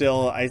I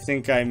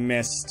think I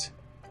missed...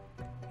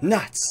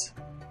 Nuts!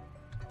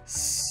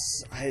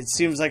 It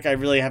seems like I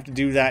really have to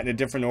do that in a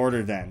different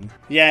order then.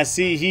 Yeah,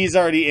 see, he's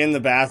already in the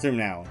bathroom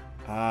now.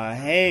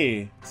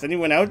 Hey, is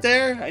anyone out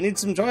there? I need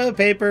some toilet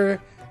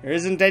paper. There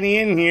isn't any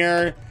in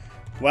here.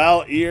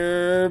 Well,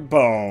 you're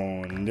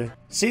boned.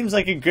 Seems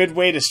like a good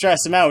way to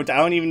stress him out. I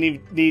don't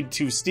even need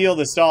to steal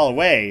the stall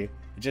away.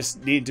 I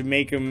just need to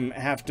make him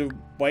have to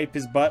wipe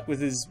his butt with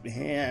his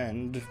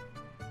hand.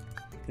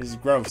 This is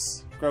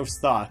gross. Gross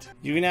thought.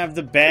 You can have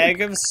the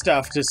bag of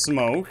stuff to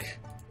smoke.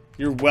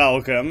 You're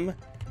welcome.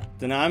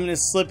 Then I'm gonna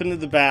slip into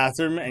the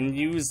bathroom and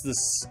use the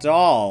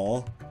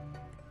stall.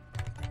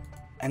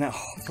 And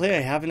hopefully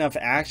I have enough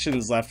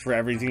actions left for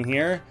everything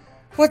here.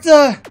 What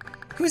the?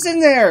 Who's in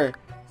there?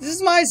 This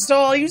is my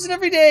stall. I use it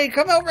every day.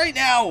 Come out right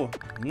now.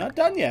 I'm not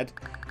done yet.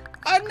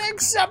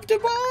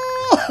 Unacceptable!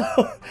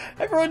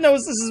 Everyone knows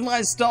this is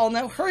my stall.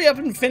 Now hurry up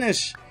and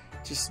finish.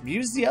 Just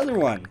use the other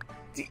one.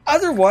 The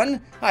other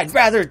one? I'd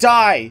rather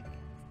die.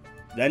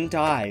 Then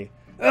die.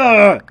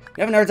 Ugh!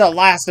 You haven't heard the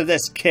last of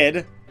this,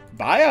 kid.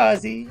 Bye,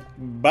 Ozzy.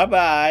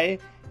 Bye-bye.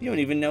 You don't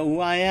even know who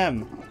I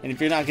am. And if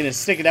you're not gonna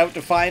stick it out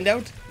to find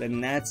out,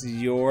 then that's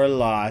your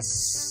loss,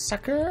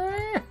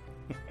 sucker.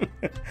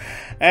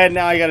 And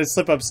now I gotta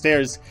slip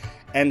upstairs.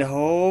 And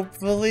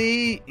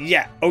hopefully...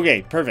 Yeah,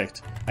 okay,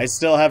 perfect. I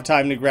still have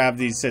time to grab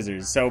these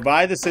scissors. So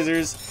buy the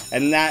scissors,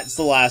 and that's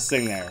the last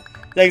thing there.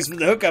 Thanks for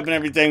the hookup and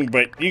everything,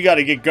 but you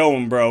gotta get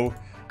going, bro.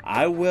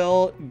 I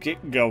will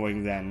get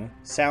going then.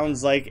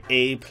 Sounds like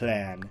a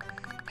plan.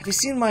 Have you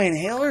seen my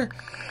inhaler?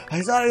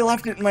 I thought I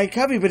left it in my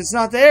cubby, but it's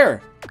not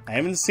there. I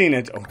haven't seen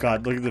it. Oh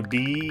god, look at the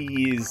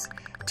bees.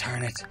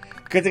 Darn it.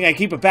 Good thing I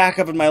keep a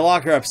backup in my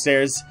locker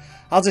upstairs.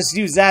 I'll just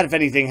use that if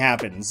anything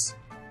happens.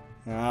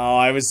 Oh,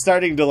 I was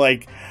starting to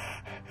like...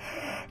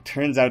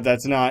 Turns out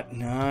that's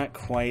not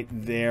quite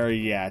there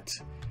yet.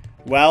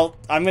 Well,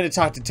 I'm gonna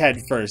talk to Ted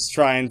first,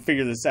 try and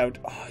figure this out.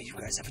 Oh, you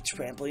guys have a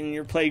trampoline in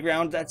your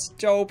playground? That's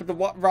dope. The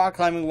rock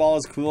climbing wall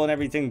is cool and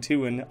everything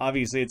too, and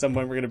obviously at some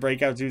point we're gonna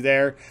break out through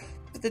there.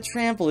 But the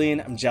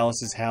trampoline, I'm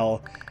jealous as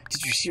hell.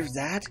 Did you hear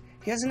that?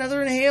 He has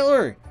another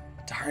inhaler.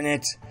 Darn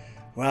it.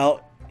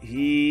 Well,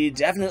 he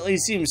definitely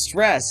seems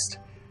stressed.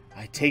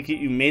 I take it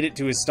you made it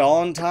to his stall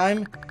on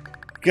time?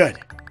 Good.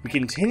 We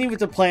continue with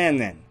the plan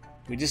then.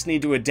 We just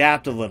need to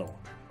adapt a little.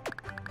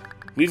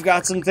 We've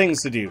got some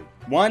things to do.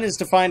 One is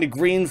to find a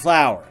green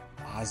flower.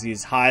 Ozzy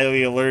is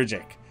highly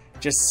allergic.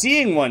 Just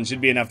seeing one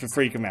should be enough to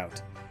freak him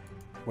out.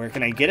 Where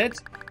can I get it?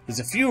 There's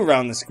a few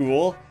around the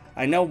school.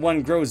 I know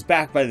one grows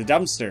back by the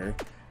dumpster.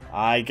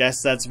 I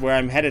guess that's where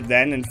I'm headed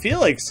then. And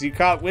Felix, you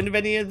caught wind of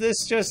any of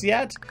this just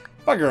yet?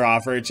 Bugger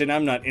off, urchin.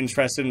 I'm not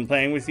interested in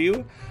playing with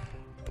you.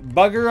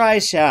 Bugger I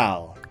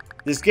shall.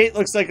 This gate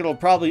looks like it'll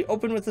probably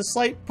open with a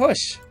slight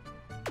push.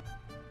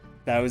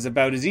 That was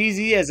about as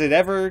easy as it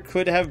ever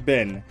could have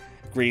been.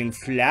 Green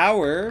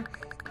flower.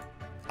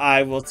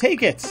 I will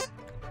take it.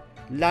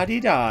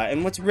 La-di-da.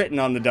 And what's written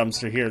on the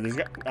dumpster here? There's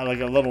got like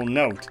a little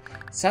note.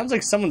 Sounds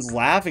like someone's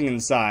laughing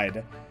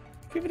inside.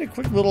 Give it a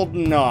quick little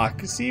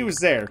knock. See who's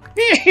there.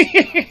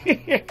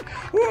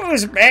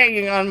 Who's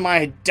banging on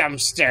my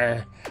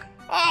dumpster?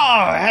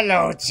 Oh,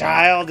 hello,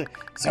 child.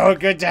 So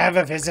good to have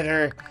a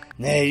visitor.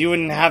 Nay, you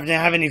wouldn't have to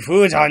have any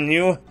food on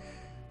you.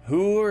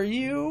 Who are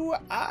you?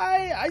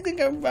 I think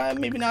I'm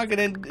maybe not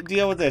gonna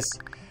deal with this.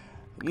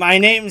 My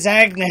name's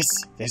Agnes.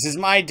 This is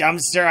my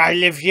dumpster. I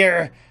live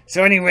here.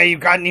 So anyway, you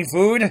got any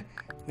food?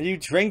 What are you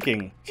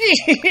drinking?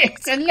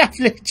 It's a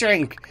lovely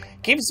drink.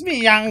 Keeps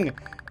me young.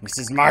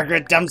 Mrs.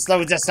 Margaret dumps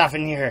loads of stuff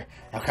in here.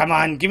 Now come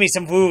on, give me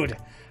some food.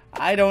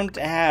 I don't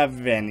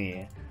have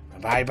any.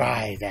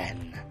 Bye-bye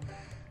then.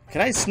 Can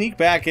I sneak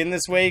back in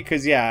this way?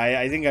 Because, yeah,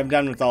 I think I'm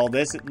done with all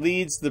this. It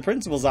leads to the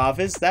principal's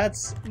office.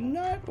 That's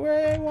not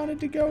where I wanted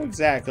to go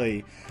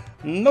exactly.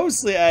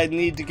 Mostly, I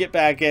need to get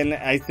back in,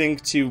 I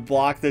think, to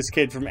block this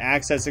kid from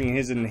accessing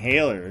his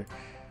inhaler.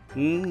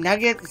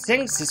 Nugget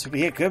thinks this would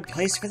be a good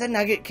place for the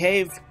Nugget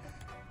Cave.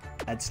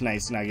 That's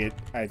nice, Nugget.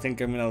 I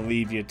think I'm going to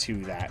leave you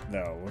to that,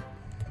 though.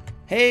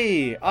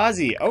 Hey,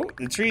 Ozzy. Oh,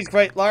 the tree's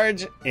quite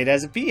large. It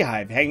has a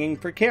beehive hanging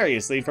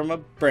precariously from a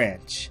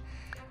branch.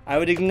 I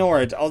would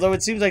ignore it, although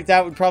it seems like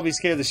that would probably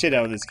scare the shit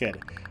out of this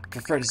kid. I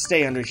prefer to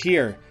stay under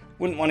here.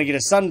 Wouldn't want to get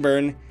a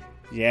sunburn.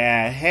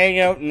 Yeah, hang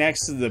out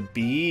next to the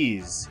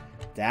bees.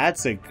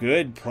 That's a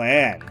good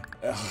plan.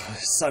 Ugh, the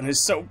sun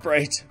is so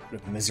bright.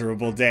 What a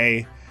miserable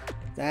day.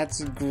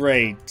 That's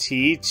great,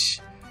 Teach.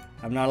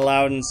 I'm not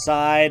allowed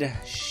inside.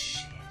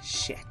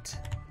 Shit.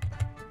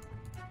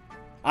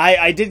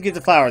 I did get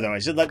the flower, though. I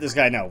should let this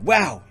guy know.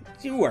 Wow,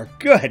 you are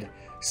good.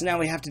 So now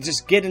we have to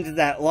just get into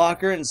that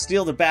locker and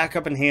steal the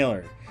backup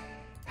inhaler.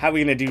 How are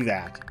we going to do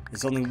that?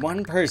 There's only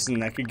one person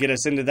that could get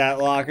us into that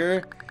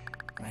locker.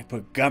 I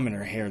put gum in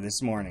her hair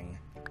this morning.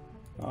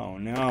 Oh,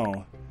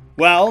 no.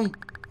 Well,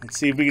 let's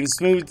see if we can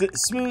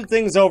smooth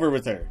things over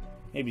with her.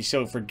 Maybe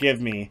she'll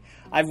forgive me.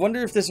 I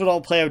wonder if this would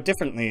all play out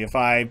differently if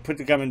I put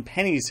the gum in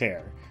Penny's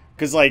hair.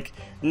 Because, like,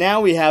 now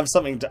we have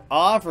something to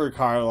offer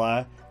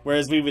Carla,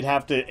 whereas we would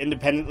have to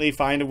independently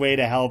find a way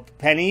to help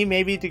Penny,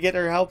 maybe to get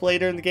her help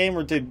later in the game,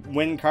 or to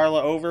win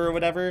Carla over or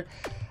whatever.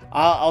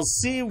 I'll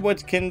see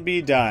what can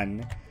be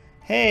done.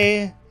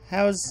 Hey,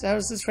 how's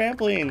this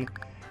trampoline?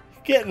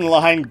 Get in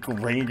line,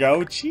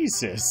 gringo.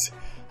 Jesus.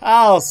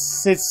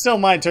 It's still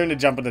my turn to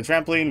jump on the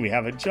trampoline. We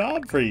have a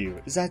job for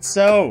you. Is that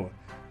so?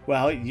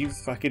 Well, you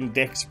fucking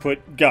dicks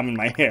put gum in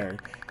my hair.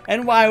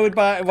 And why would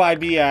I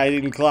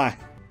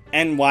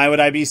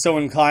be so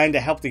inclined to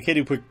help the kid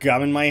who put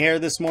gum in my hair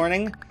this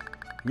morning?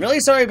 I'm really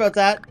sorry about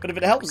that, but if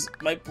it helps,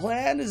 my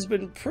plan has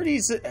been pretty...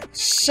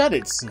 Shut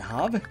it,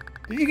 snob.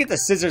 Did you get the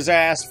scissors I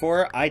asked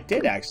for? I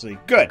did, actually.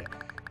 Good.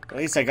 At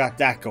least I got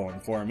that going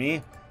for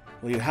me.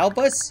 Will you help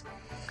us?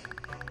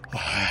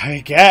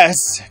 I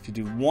guess. If you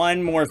do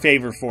one more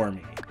favor for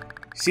me.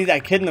 See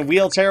that kid in the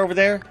wheelchair over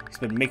there? He's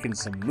been making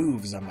some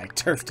moves on my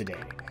turf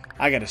today.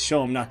 I gotta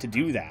show him not to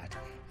do that.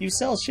 You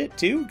sell shit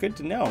too? Good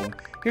to know.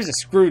 Here's a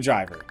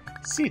screwdriver.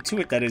 See to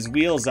it that his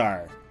wheels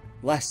are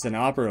less than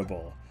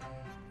operable.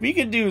 We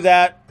can do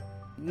that.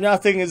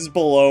 Nothing is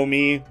below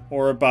me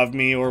or above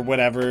me or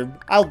whatever.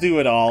 I'll do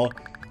it all.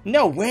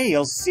 No way,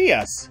 he'll see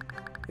us.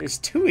 There's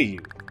two of you.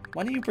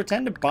 Why don't you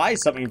pretend to buy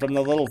something from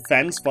the little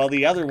fence while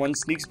the other one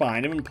sneaks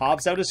behind him and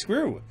pops out a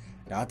screw?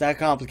 Not that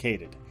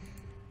complicated.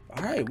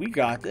 Alright, we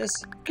got this.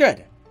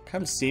 Good.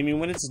 Come see me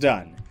when it's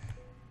done.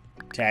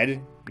 Ted,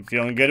 you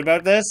feeling good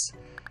about this?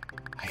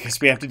 I guess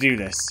we have to do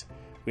this.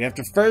 We have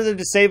to further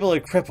disable a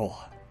cripple.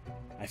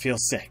 I feel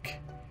sick.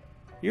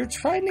 You're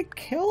trying to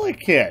kill a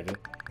kid.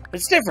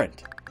 It's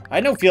different. I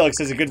know Felix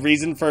has a good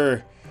reason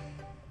for...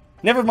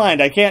 Never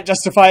mind, I can't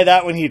justify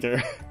that one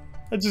either.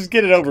 Let's just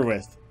get it over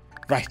with.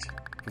 Right.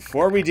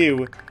 Before we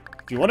do,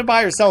 if you want to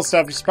buy or sell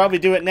stuff, you should probably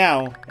do it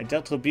now. I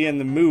doubt he'll be in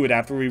the mood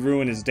after we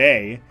ruin his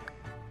day.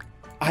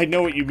 I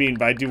know what you mean,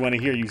 but I do want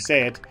to hear you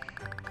say it.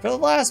 For the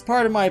last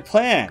part of my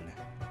plan,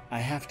 I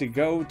have to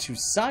go to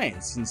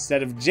science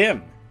instead of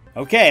gym.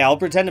 Okay, I'll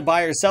pretend to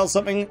buy or sell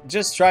something.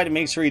 Just try to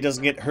make sure he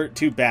doesn't get hurt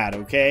too bad,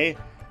 okay?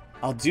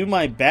 I'll do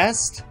my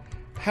best.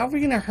 How are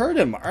we gonna hurt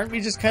him? Aren't we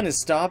just kind of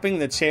stopping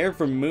the chair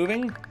from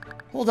moving?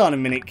 Hold on a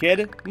minute,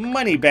 kid.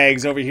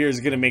 Moneybags over here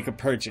is gonna make a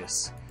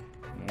purchase.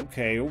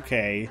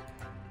 Okay.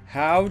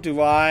 How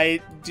do I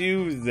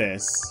do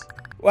this?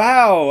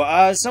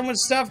 Wow, so much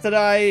stuff that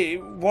I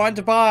want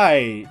to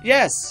buy.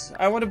 Yes,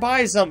 I want to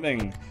buy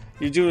something.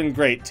 You're doing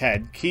great,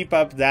 Ted. Keep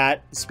up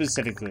that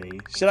specifically.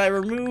 Should I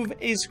remove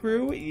a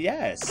screw?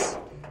 Yes.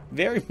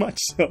 Very much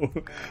so.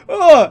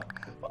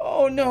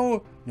 Oh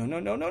no.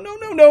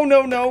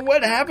 No.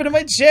 What happened to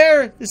my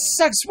chair? This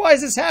sucks. Why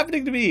is this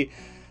happening to me?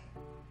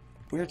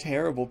 We're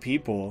terrible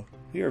people.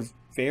 We are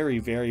very,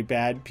 very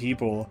bad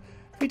people.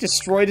 We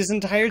destroyed his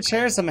entire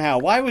chair somehow.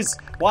 Why was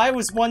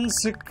one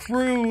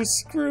screw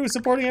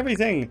supporting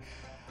everything?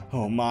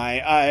 Oh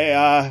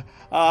my,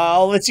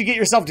 I'll let you get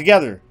yourself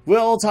together.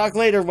 We'll talk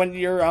later when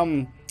you're,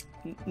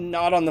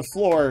 not on the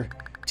floor.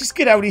 Just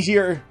get out of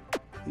here.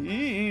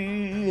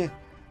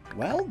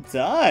 Well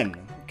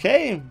done.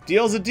 Okay,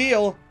 deal's a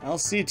deal. I'll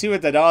see to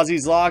it that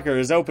Ozzy's locker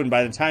is open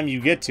by the time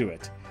you get to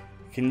it.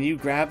 Can you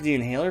grab the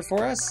inhaler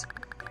for us?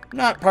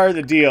 Not part of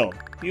the deal.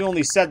 You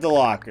only set the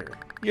locker.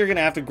 You're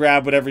gonna have to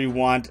grab whatever you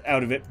want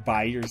out of it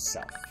by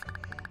yourself.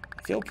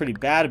 I feel pretty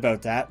bad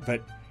about that,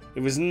 but it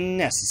was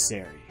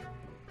necessary.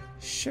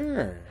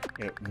 Sure,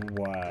 it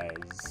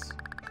was.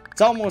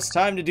 It's almost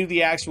time to do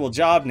the actual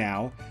job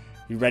now.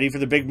 You ready for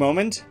the big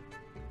moment?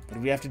 What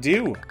do we have to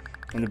do?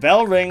 When the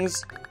bell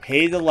rings,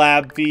 pay the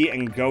lab fee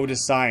and go to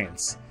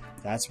science.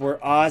 That's where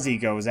Ozzy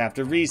goes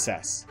after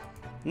recess.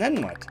 And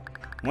then what?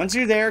 Once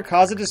you're there,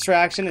 cause a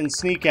distraction and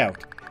sneak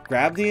out.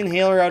 Grab the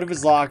inhaler out of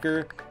his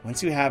locker.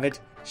 Once you have it,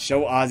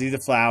 show Ozzy the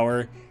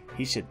flower.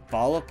 He should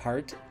fall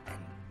apart and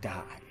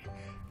die.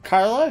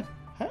 Carla?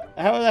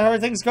 How are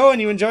things going?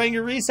 You enjoying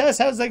your recess?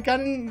 How's that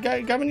gum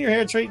in your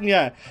hair treating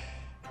ya?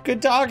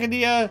 Good talking to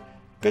ya.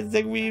 Good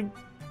thing we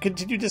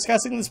continue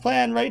discussing this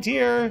plan right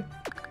here.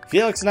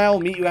 Felix and I will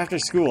meet you after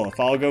school if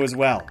all goes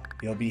well.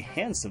 You'll be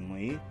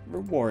handsomely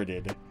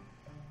rewarded.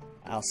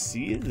 I'll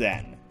see you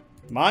then.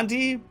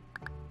 Monty?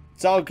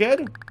 It's all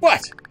good?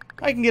 What?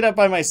 I can get up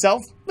by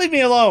myself. Leave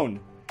me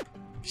alone.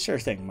 Sure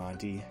thing,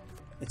 Monty.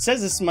 It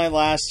says this is my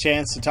last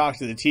chance to talk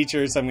to the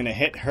teacher, so I'm going to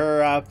hit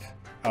her up.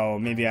 Oh,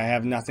 maybe I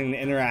have nothing to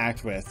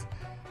interact with.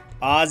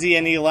 Ozzy,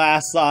 any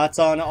last thoughts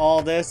on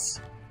all this?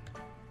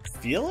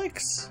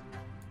 Felix?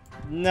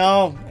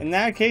 No, in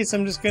that case,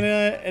 I'm just going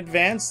to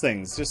advance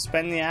things. Just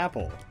spend the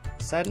apple.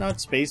 Is that not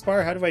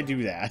spacebar? How do I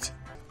do that?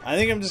 I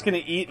think I'm just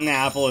going to eat an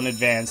apple and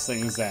advance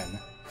things then.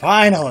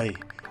 Finally!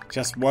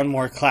 Just one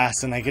more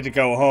class and I get to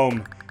go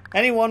home.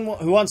 Anyone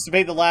who wants to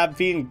pay the lab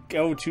fee and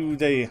go to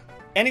the...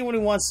 Anyone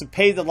who wants to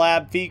pay the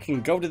lab fee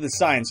can go to the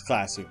science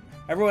classroom.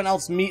 Everyone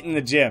else meet in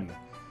the gym.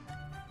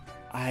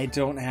 I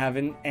don't have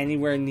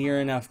anywhere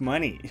near enough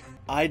money.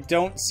 I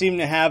don't seem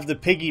to have the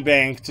piggy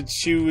bank to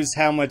choose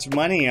how much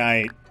money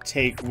I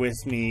take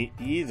with me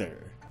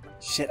either.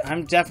 Shit,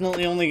 I'm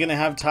definitely only gonna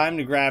have time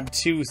to grab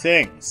 2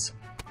 things.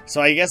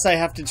 So I guess I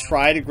have to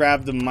try to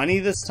grab the money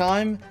this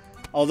time?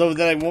 Although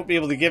then I won't be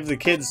able to give the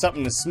kids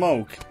something to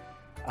smoke.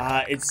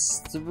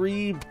 It's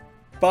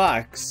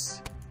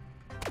 $3.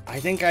 I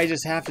think I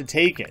just have to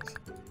take it.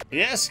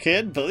 Yes,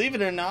 kid, believe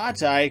it or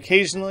not, I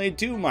occasionally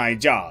do my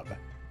job.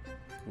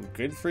 Well,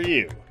 good for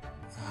you.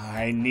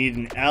 I need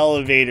an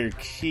elevator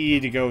key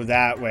to go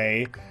that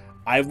way.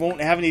 I won't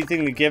have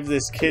anything to give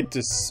this kid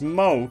to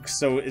smoke,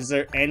 so is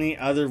there any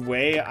other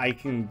way I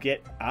can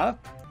get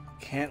up?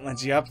 Can't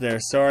let you up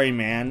there, sorry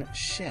man.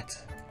 Shit.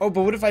 Oh,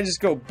 but what if I just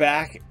go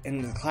back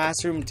into the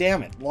classroom?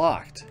 Damn it,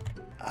 locked.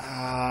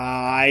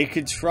 I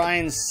could try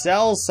and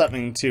sell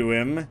something to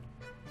him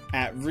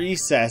at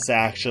recess,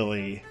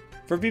 actually.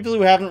 For people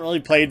who haven't really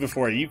played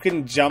before, you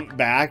can jump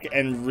back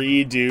and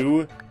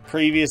redo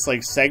previous,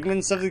 like,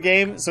 segments of the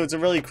game, so it's a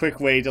really quick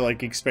way to,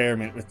 like,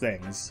 experiment with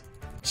things.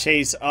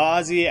 Chase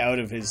Ozzy out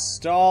of his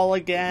stall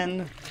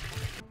again.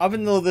 Up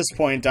until this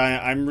point,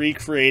 I'm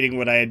recreating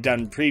what I had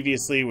done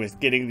previously with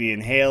getting the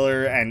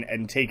inhaler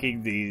and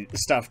taking the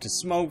stuff to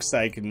smoke so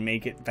I can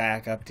make it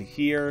back up to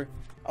here.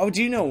 Oh,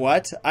 do you know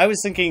what? I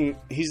was thinking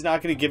he's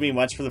not going to give me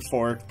much for the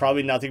fork,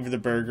 probably nothing for the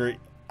burger.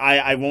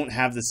 I won't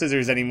have the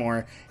scissors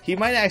anymore. He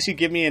might actually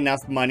give me enough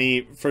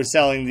money for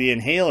selling the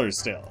inhaler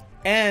still.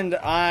 And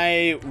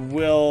I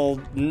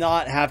will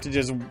not have to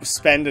just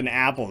spend an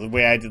apple the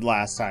way I did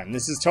last time.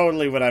 This is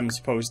totally what I'm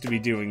supposed to be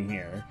doing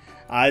here.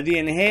 The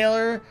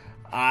inhaler,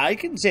 I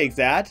can take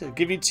that. I'll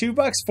give you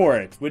 $2 for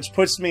it, which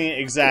puts me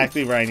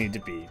exactly where I need to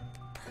be.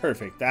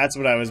 Perfect. That's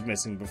what I was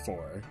missing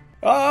before.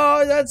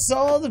 Oh, that's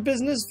all the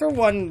business for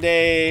one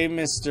day,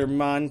 Mr.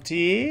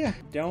 Monty.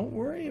 Don't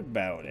worry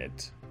about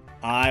it.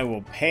 I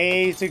will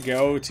pay to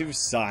go to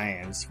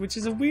science, which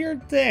is a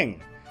weird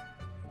thing.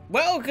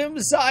 Welcome,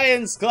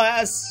 science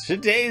class.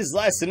 Today's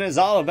lesson is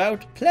all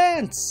about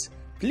plants.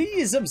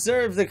 Please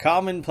observe the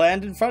common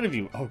plant in front of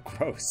you. Oh,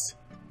 gross.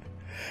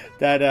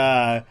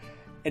 That,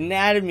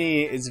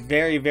 anatomy is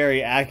very,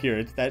 very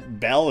accurate. That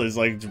bell is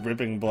like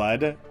dripping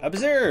blood.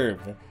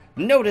 Observe.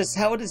 Notice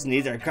how it is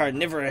neither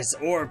carnivorous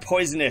or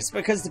poisonous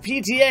because the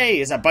PTA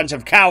is a bunch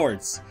of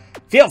cowards.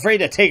 Feel free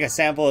to take a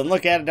sample and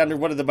look at it under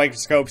one of the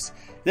microscopes.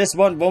 This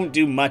one won't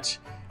do much,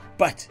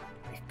 but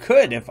it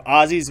could if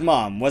Ozzy's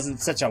mom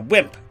wasn't such a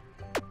wimp.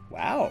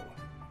 Wow,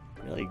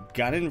 really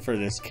gunning for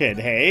this kid,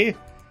 hey?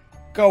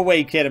 Go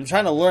away, kid, I'm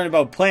trying to learn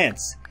about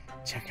plants.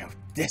 Check out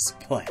this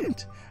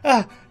plant.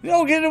 Ah,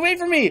 no, get it away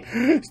from me!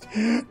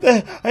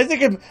 I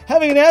think I'm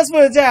having an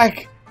asthma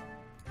attack.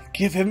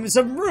 Give him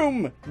some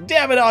room.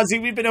 Damn it,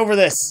 Ozzy, we've been over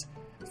this.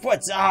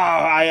 What's,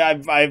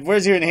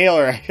 where's your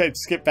inhaler? I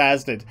skipped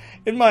past it.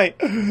 In my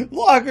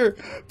locker,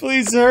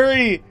 please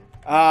hurry.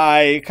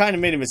 I kind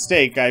of made a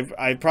mistake.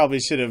 I probably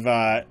should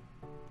have,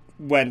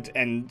 went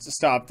and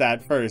stopped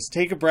that first.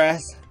 Take a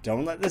breath.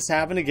 Don't let this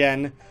happen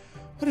again.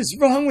 What is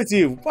wrong with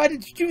you? Why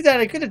did you do that?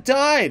 I could have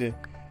died.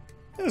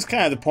 That was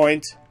kind of the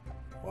point.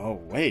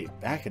 Whoa, wait,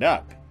 back it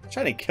up.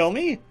 Trying to kill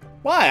me?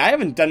 Why? I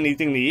haven't done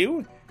anything to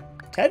you.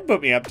 Ted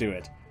put me up to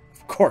it.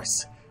 Of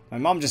course. My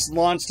mom just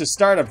launched a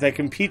startup that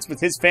competes with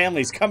his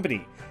family's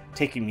company.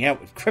 Taking me out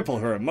would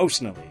cripple her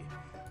emotionally.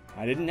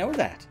 I didn't know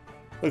that.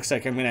 Looks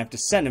like I'm gonna have to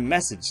send a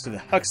message to the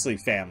Huxley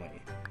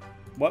family.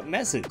 What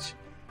message?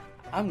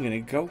 I'm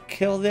gonna go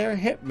kill their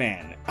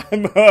hitman.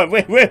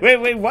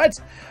 Wait, what?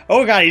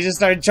 Oh god, he just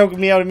started choking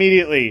me out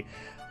immediately.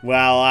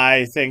 Well,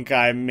 I think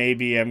I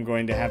maybe am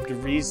going to have to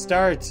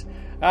restart.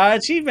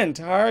 Achievement,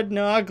 Hard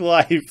Knock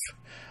Life.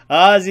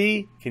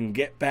 Ozzy can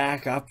get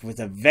back up with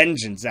a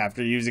vengeance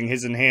after using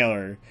his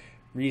inhaler.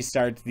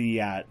 Restart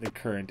the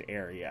current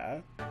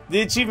area.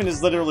 The achievement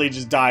is literally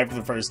just die for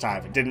the first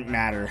time. It didn't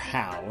matter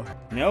how.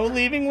 No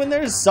leaving when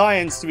there's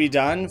science to be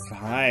done?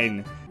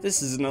 Fine.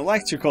 This is an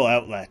electrical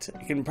outlet.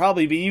 It can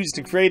probably be used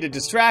to create a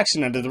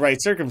distraction under the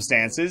right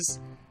circumstances.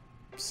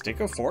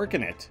 Stick a fork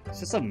in it. Is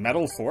this a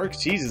metal fork?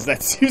 Jesus,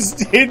 that seems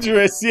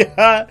dangerous.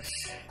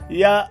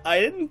 Yeah, I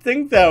didn't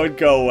think that would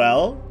go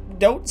well.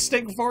 Don't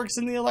stick forks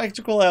in the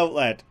electrical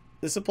outlet.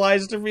 This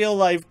applies to real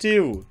life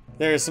too.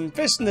 There are some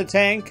fish in the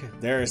tank.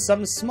 There are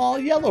some small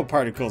yellow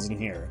particles in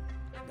here.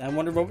 I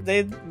wonder what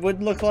they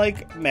would look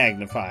like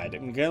magnified.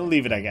 I'm gonna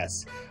leave it, I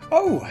guess.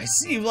 Oh, I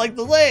see you like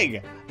the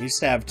leg. I used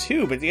to have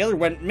two, but the other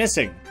went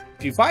missing.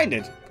 If you find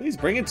it, please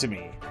bring it to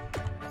me.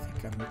 I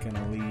think I'm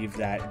gonna leave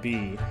that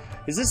be.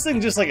 Is this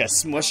thing just like a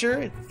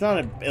smusher? It's not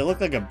a, it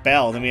looked like a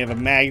bell. Then we have a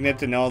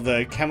magnet and all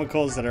the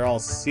chemicals that are all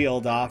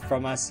sealed off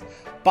from us.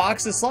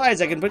 Box of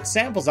slides, I can put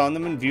samples on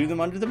them and view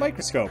them under the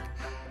microscope.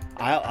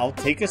 I'll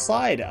take a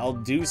slide. I'll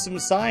do some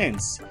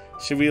science.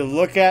 Should we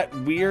look at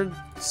weird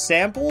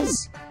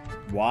samples?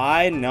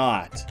 Why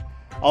not?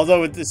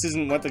 Although this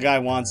isn't what the guy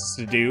wants us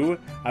to do,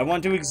 I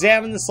want to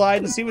examine the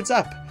slide and see what's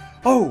up.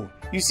 Oh,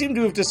 you seem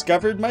to have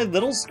discovered my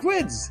little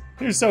squids.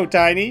 They're so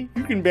tiny,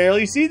 you can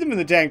barely see them in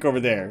the tank over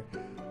there.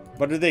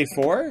 What are they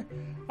for?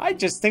 I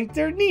just think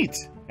they're neat,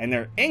 and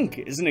their ink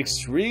is an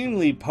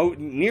extremely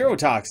potent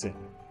neurotoxin.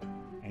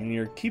 And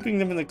you're keeping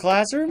them in the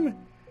classroom?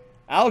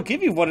 I'll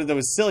give you one of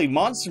those silly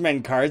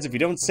Monstermon cards if you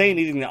don't say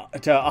anything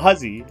to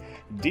Ozzy.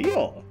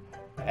 Deal.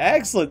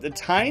 Excellent, the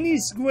tiny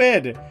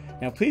squid.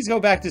 Now please go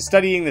back to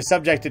studying the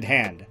subject at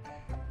hand.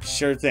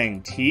 Sure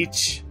thing,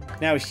 teach.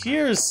 Now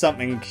here's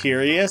something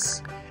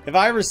curious. If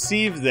I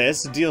receive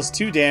this, it deals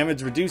 2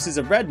 damage, reduces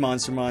a red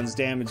Monstermon's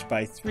damage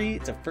by 3.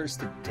 It's a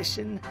first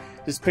edition.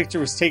 This picture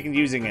was taken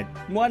using a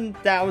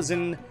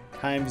 1000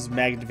 times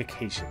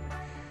magnification.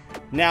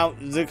 Now,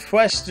 the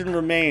question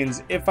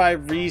remains, if I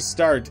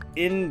restart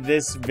in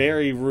this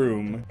very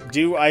room,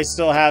 do I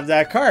still have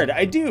that card?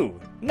 I do.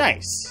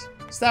 Nice.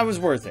 So that was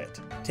worth it.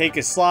 Take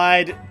a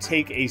slide,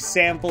 take a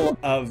sample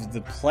of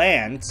the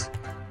plant,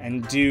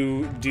 and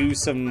do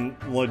some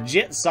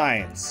legit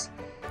science.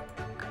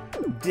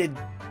 Did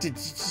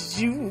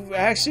you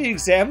actually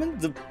examine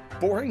the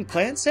boring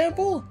plant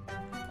sample?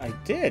 I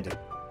did.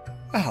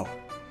 Wow,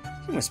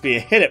 you must be a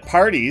hit at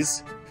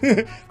parties.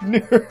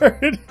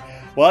 Nerd.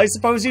 Well, I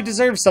suppose you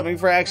deserve something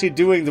for actually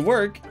doing the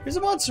work. Here's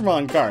a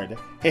Monstermon card.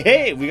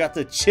 Hey, we got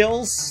the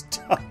chill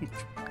stump.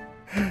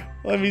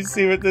 Let me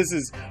see what this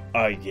is.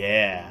 Oh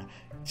yeah,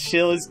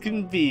 chill as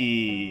can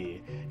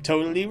be.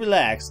 Totally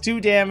relaxed.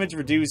 2 damage,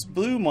 reduce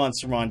blue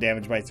Monstermon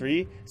damage by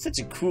 3. Such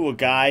a cool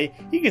guy.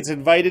 He gets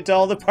invited to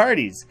all the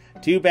parties.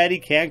 Too bad he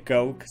can't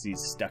go because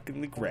he's stuck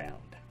in the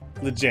ground.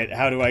 Legit,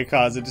 how do I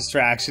cause a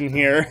distraction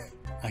here?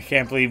 I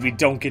can't believe we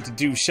don't get to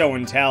do show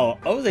and tell.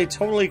 Oh, they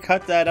totally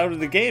cut that out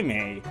of the game,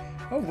 hey?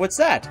 Oh, what's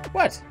that?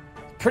 What?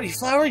 Pretty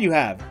flower you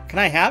have. Can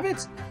I have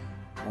it?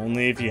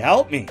 Only if you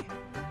help me.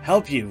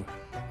 Help you?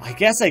 I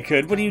guess I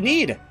could. What do you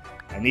need?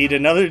 I need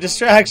another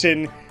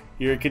distraction.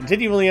 You're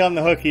continually on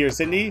the hook here,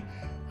 Cindy.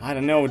 I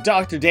don't know.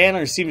 Dr.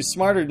 Danner seems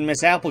smarter than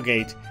Miss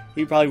Applegate.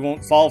 He probably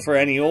won't fall for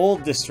any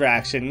old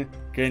distraction.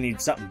 Gonna need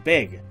something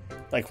big.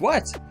 Like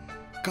what?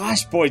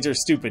 Gosh, boys are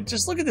stupid.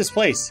 Just look at this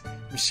place.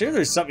 I'm sure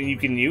there's something you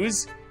can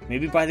use.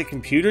 Maybe by the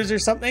computers or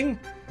something?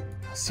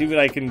 I'll see what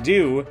I can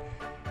do.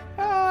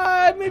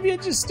 Maybe I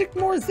just stick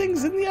more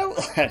things in the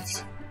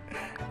outlet.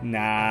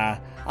 Nah,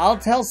 I'll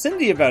tell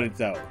Cindy about it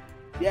though.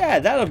 Yeah,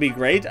 that'll be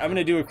great. I'm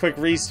gonna do a quick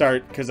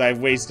restart because I've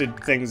wasted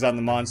things on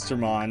the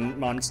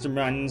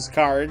Monstermon's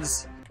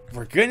cards.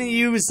 We're gonna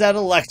use that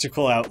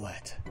electrical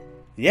outlet.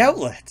 The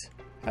outlet?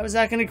 How is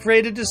that gonna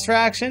create a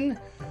distraction?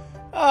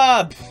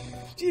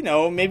 You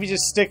know, maybe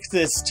just stick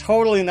this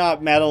totally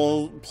not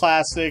metal,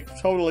 plastic,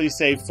 totally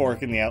safe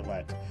fork in the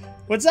outlet.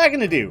 What's that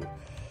gonna do?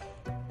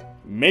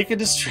 Make a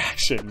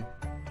distraction.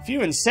 If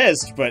you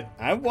insist, but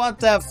I want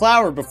that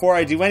flower before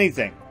I do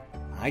anything.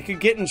 I could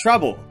get in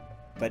trouble,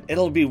 but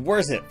it'll be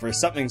worth it for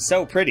something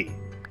so pretty.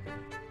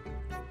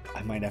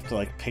 I might have to,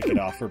 like, pick it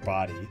off her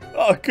body.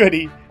 Oh,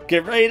 goody.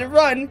 Get ready to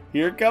run.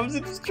 Here comes a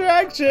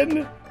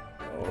distraction.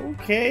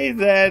 Okay,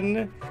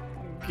 then.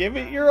 Give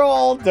it your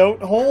all.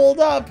 Don't hold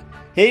up.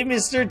 Hey,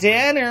 Mr.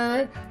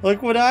 Danner,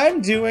 look what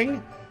I'm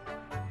doing.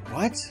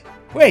 What?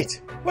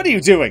 Wait, what are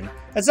you doing?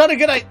 That's not a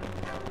good idea.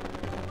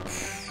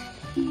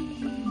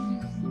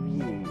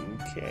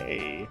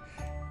 Okay.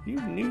 You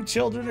new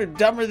children are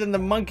dumber than the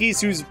monkeys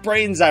whose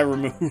brains I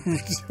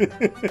removed.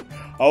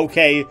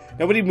 Okay,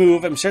 nobody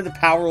move. I'm sure the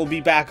power will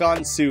be back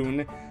on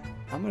soon.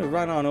 I'm gonna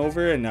run on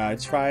over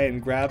and try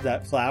and grab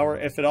that flower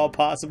if at all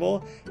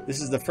possible.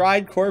 This is the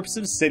fried corpse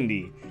of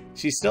Cindy.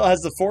 She still has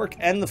the fork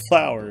and the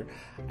flower.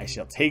 I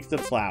shall take the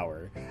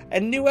flower. A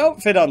new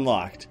outfit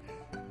unlocked.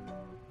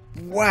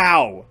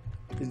 Wow.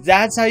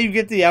 That's how you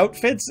get the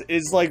outfits?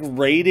 Is like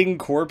raiding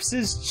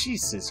corpses?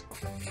 Jesus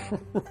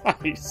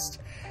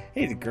Christ.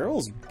 Hey, the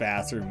girls'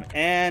 bathroom.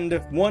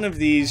 And one of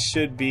these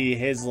should be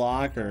his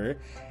locker.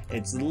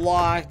 It's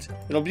locked.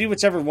 It'll be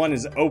whichever one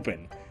is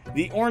open.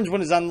 The orange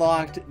one is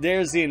unlocked.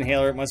 There's the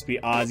inhaler. It must be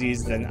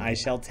Ozzy's. Then I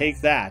shall take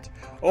that.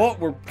 Oh,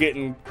 we're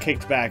getting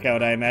kicked back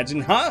out, I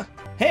imagine. Huh?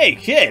 Hey,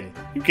 kid!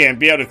 You can't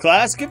be out of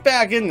class. Get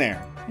back in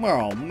there.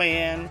 Oh,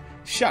 man.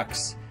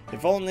 Shucks.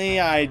 If only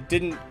I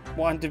didn't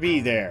want to be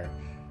there.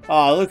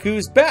 Aw, look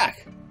who's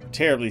back.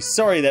 Terribly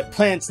sorry that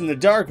Plants in the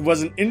Dark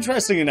wasn't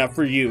interesting enough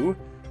for you.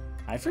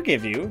 I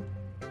forgive you.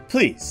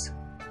 Please,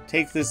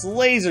 take this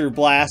laser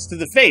blast to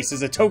the face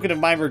as a token of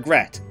my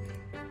regret.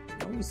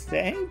 Oh,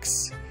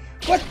 thanks.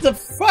 What the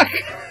fuck?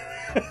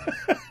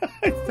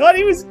 I thought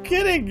he was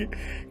kidding.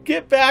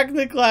 Get back in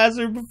the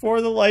classroom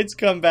before the lights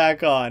come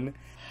back on.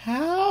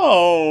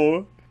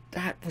 How?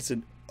 That was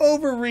an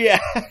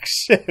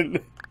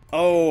overreaction.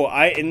 Oh,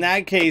 in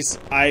that case,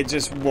 I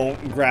just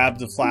won't grab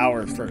the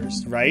flower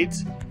first, right?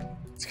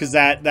 It's because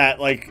that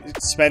like,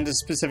 spend a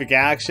specific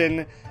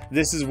action.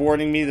 This is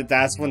warning me that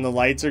that's when the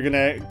lights are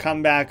gonna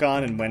come back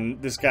on and when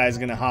this guy's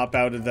gonna hop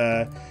out of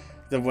the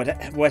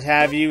what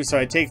have you. So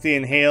I take the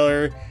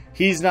inhaler.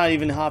 He's not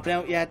even hopping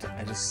out yet.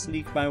 I just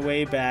sneak my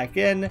way back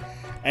in,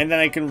 and then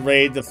I can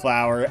raid the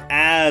flower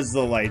as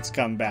the lights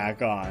come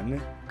back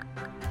on.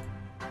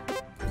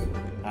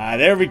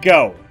 There we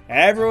go.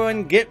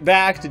 Everyone get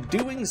back to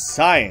doing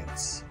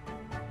science.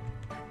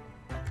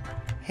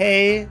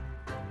 Hey,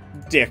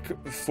 dick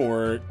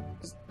for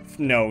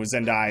nose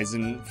and eyes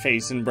and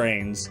face and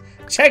brains.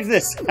 Check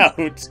this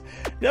out.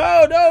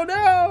 No, no,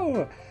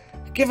 no.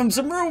 Give him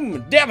some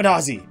room. Damn it,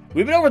 Ozzy.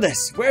 We've been over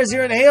this. Where's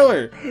your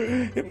inhaler?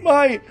 In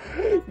my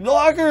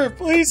locker.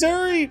 Please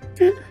hurry.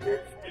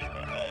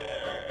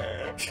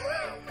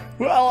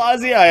 Well,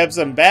 Ozzy, I have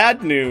some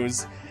bad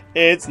news.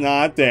 It's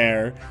not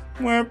there.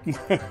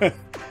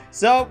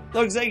 So,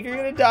 looks like you're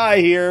gonna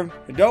die here.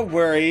 But don't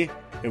worry,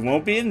 it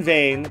won't be in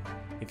vain.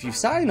 If you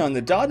sign on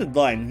the dotted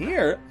line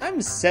here,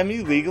 I'm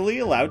semi-legally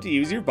allowed to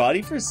use your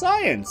body for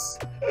science.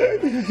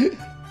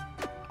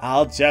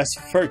 I'll just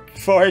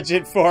forge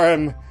it for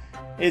him.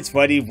 It's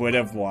what he would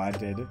have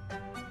wanted.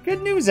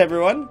 Good news,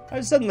 everyone.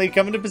 I've suddenly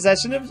come into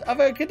possession of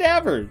a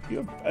cadaver.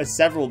 You have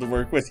several to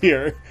work with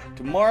here.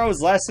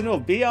 Tomorrow's lesson will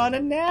be on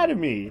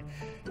anatomy.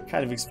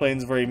 Kind of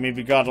explains where he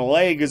maybe got a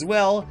leg as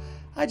well.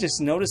 I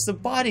just noticed the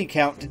body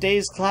count.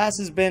 Today's class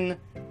has been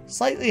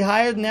slightly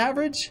higher than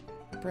average.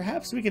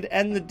 Perhaps we could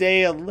end the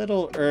day a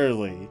little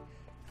early.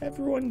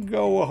 Everyone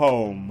go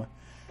home.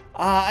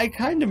 I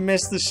kind of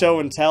missed the show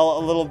and tell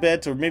a little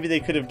bit, or maybe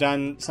they could have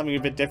done something a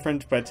bit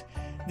different, but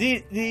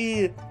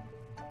the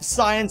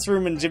science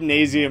room and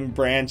gymnasium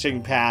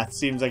branching path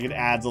seems like it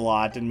adds a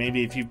lot, and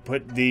maybe if you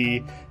put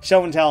the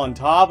show and tell on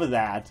top of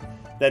that,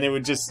 then it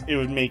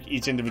would make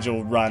each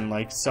individual run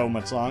like so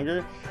much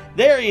longer.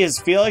 There he is,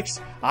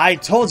 Felix. I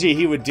told you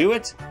he would do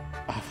it.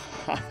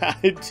 I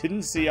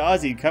didn't see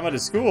Ozzy come out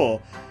of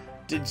school.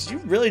 Did you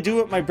really do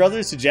what my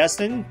brother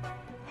suggested?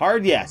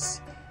 Hard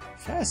yes.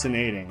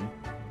 Fascinating.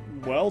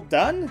 Well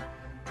done.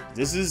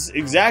 This is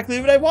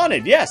exactly what I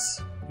wanted.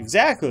 Yes,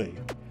 exactly.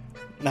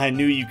 I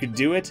knew you could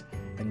do it,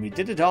 and we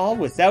did it all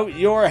without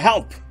your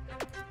help.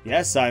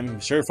 Yes, I'm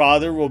sure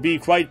Father will be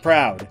quite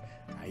proud.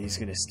 He's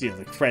gonna steal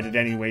the credit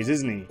anyways,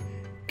 isn't he?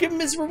 Give him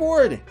his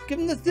reward. Give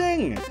him the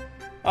thing.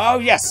 Oh,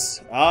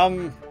 yes.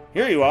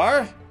 Here you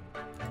are.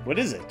 What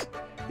is it?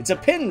 It's a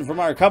pin from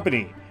our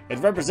company. It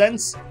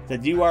represents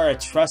that you are a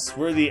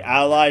trustworthy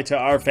ally to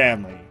our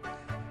family.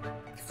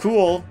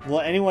 Cool.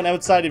 Will anyone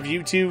outside of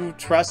you two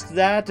trust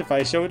that if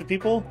I show it to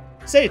people?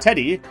 Say,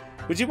 Teddy,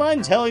 would you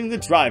mind telling the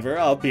driver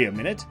I'll be a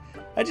minute?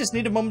 I just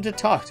need a moment to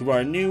talk to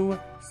our new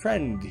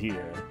friend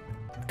here.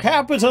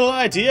 Capital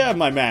idea,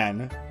 my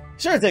man.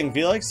 Sure thing,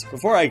 Felix.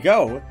 Before I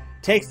go,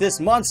 take this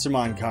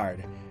Monstermon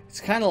card. It's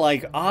kind of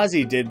like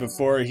Ozzy did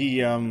before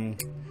he,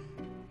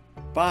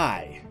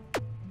 Bye.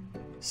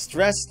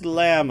 Stressed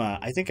llama.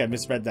 I think I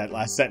misread that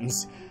last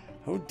sentence.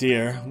 Oh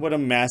dear, what a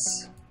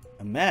mess.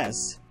 A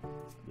mess?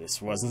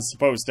 This wasn't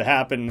supposed to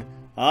happen.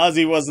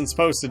 Ozzy wasn't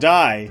supposed to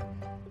die.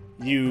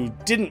 You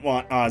didn't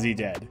want Ozzy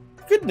dead.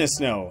 Goodness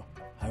no.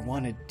 I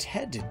wanted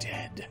Ted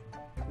dead.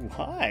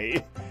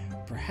 Why?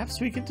 Perhaps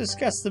we could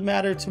discuss the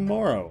matter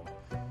tomorrow.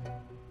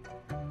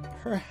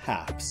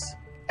 Perhaps.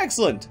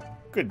 Excellent.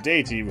 Good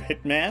day to you,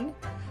 Hitman.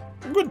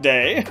 Good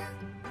day.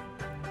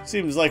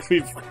 Seems like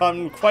we've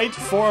become quite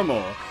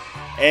formal.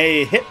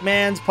 A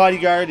Hitman's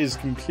bodyguard is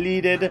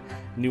completed.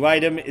 New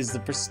item is the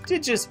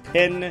prestigious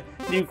pin.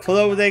 New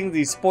clothing,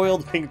 the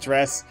spoiled pink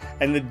dress,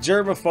 and the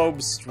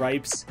germaphobe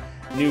stripes.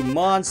 New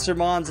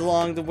Monstermons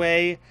along the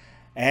way.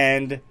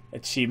 And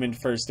achievement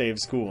first day of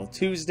school.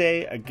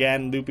 Tuesday,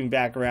 again, looping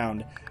back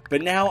around.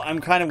 But now I'm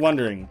kind of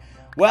wondering.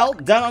 Well,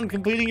 done on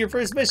completing your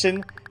first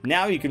mission.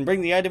 Now you can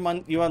bring the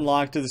item you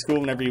unlock to the school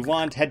whenever you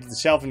want. Head to the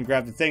shelf and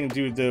grab the thing and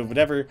do the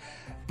whatever.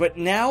 But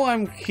now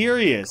I'm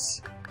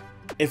curious.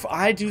 If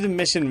I do the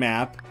mission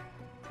map,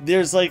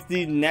 there's like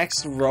the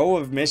next row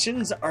of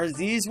missions. Are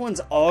these ones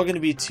all going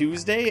to be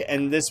Tuesday?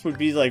 And this would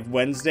be like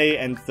Wednesday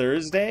and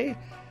Thursday?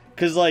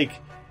 Because like,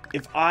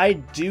 if I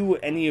do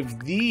any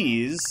of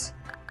these,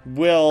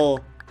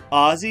 will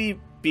Ozzy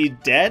be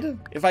dead?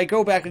 If I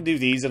go back and do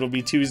these, it'll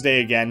be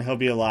Tuesday again. He'll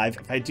be alive.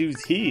 If I do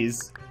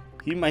these,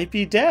 he might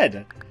be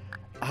dead.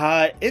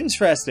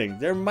 Interesting.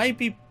 There might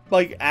be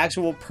like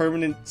actual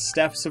permanent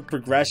steps of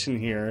progression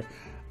here.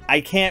 I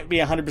can't be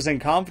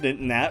 100% confident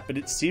in that, but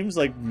it seems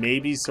like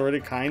maybe sort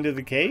of kind of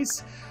the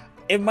case.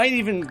 It might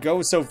even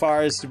go so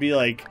far as to be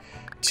like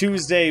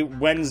Tuesday,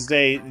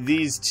 Wednesday,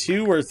 these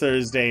two are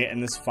Thursday,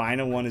 and this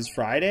final one is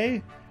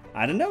Friday.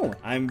 I don't know.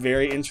 I'm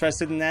very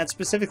interested in that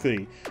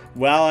specifically.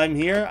 While I'm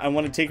here, I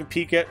want to take a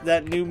peek at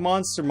that new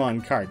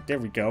Monstermon card. There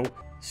we go.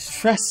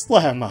 Stress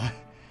Llama.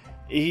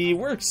 He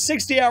works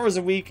 60 hours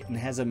a week and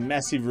has a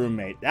messy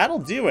roommate. That'll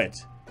do it.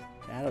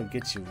 That'll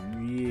get you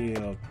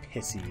real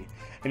pissy.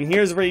 And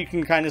here's where you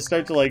can kind of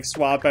start to like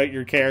swap out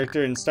your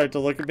character and start to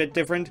look a bit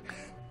different.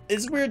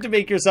 It's weird to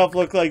make yourself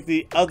look like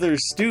the other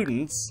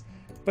students,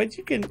 but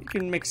you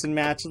can mix and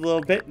match a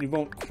little bit. You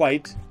won't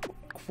quite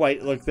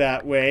look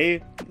that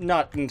way.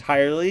 Not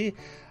entirely.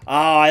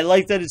 I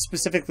like that it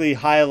specifically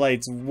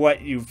highlights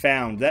what you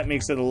found. That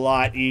makes it a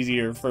lot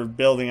easier for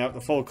building out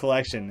the full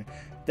collection.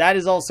 That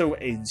is also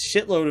a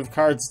shitload of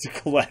cards to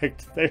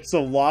collect. There's a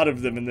lot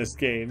of them in this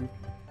game.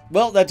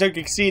 Well, that took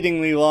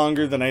exceedingly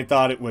longer than I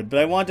thought it would, but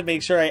I want to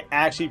make sure I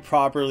actually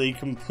properly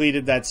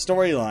completed that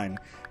storyline.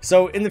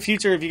 So in the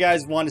future, if you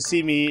guys want to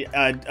see me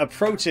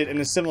approach it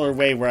in a similar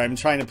way where I'm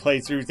trying to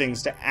play through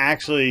things to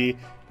actually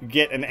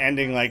get an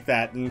ending like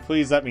that, then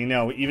please let me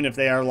know, even if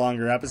they are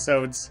longer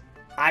episodes.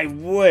 I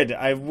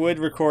would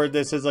record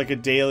this as like a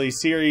daily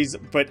series,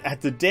 but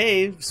at the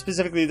day,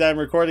 specifically that I'm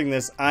recording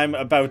this, I'm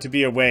about to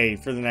be away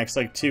for the next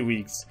like 2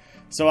 weeks.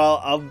 So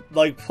I'll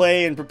like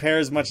play and prepare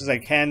as much as I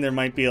can. There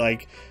might be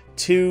like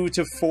 2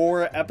 to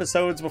 4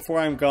 episodes before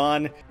I'm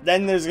gone.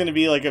 Then there's going to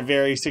be like a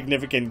very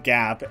significant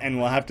gap, and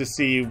we'll have to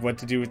see what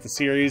to do with the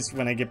series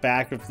when I get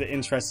back, if the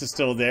interest is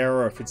still there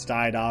or if it's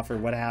died off or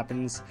what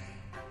happens.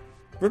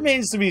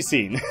 Remains to be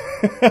seen.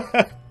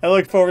 I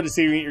look forward to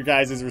seeing what your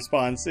guys'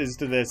 response is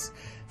to this.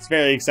 It's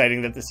very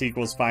exciting that the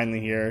sequel's finally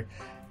here.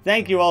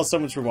 Thank you all so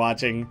much for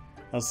watching.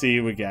 I'll see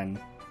you again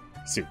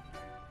soon.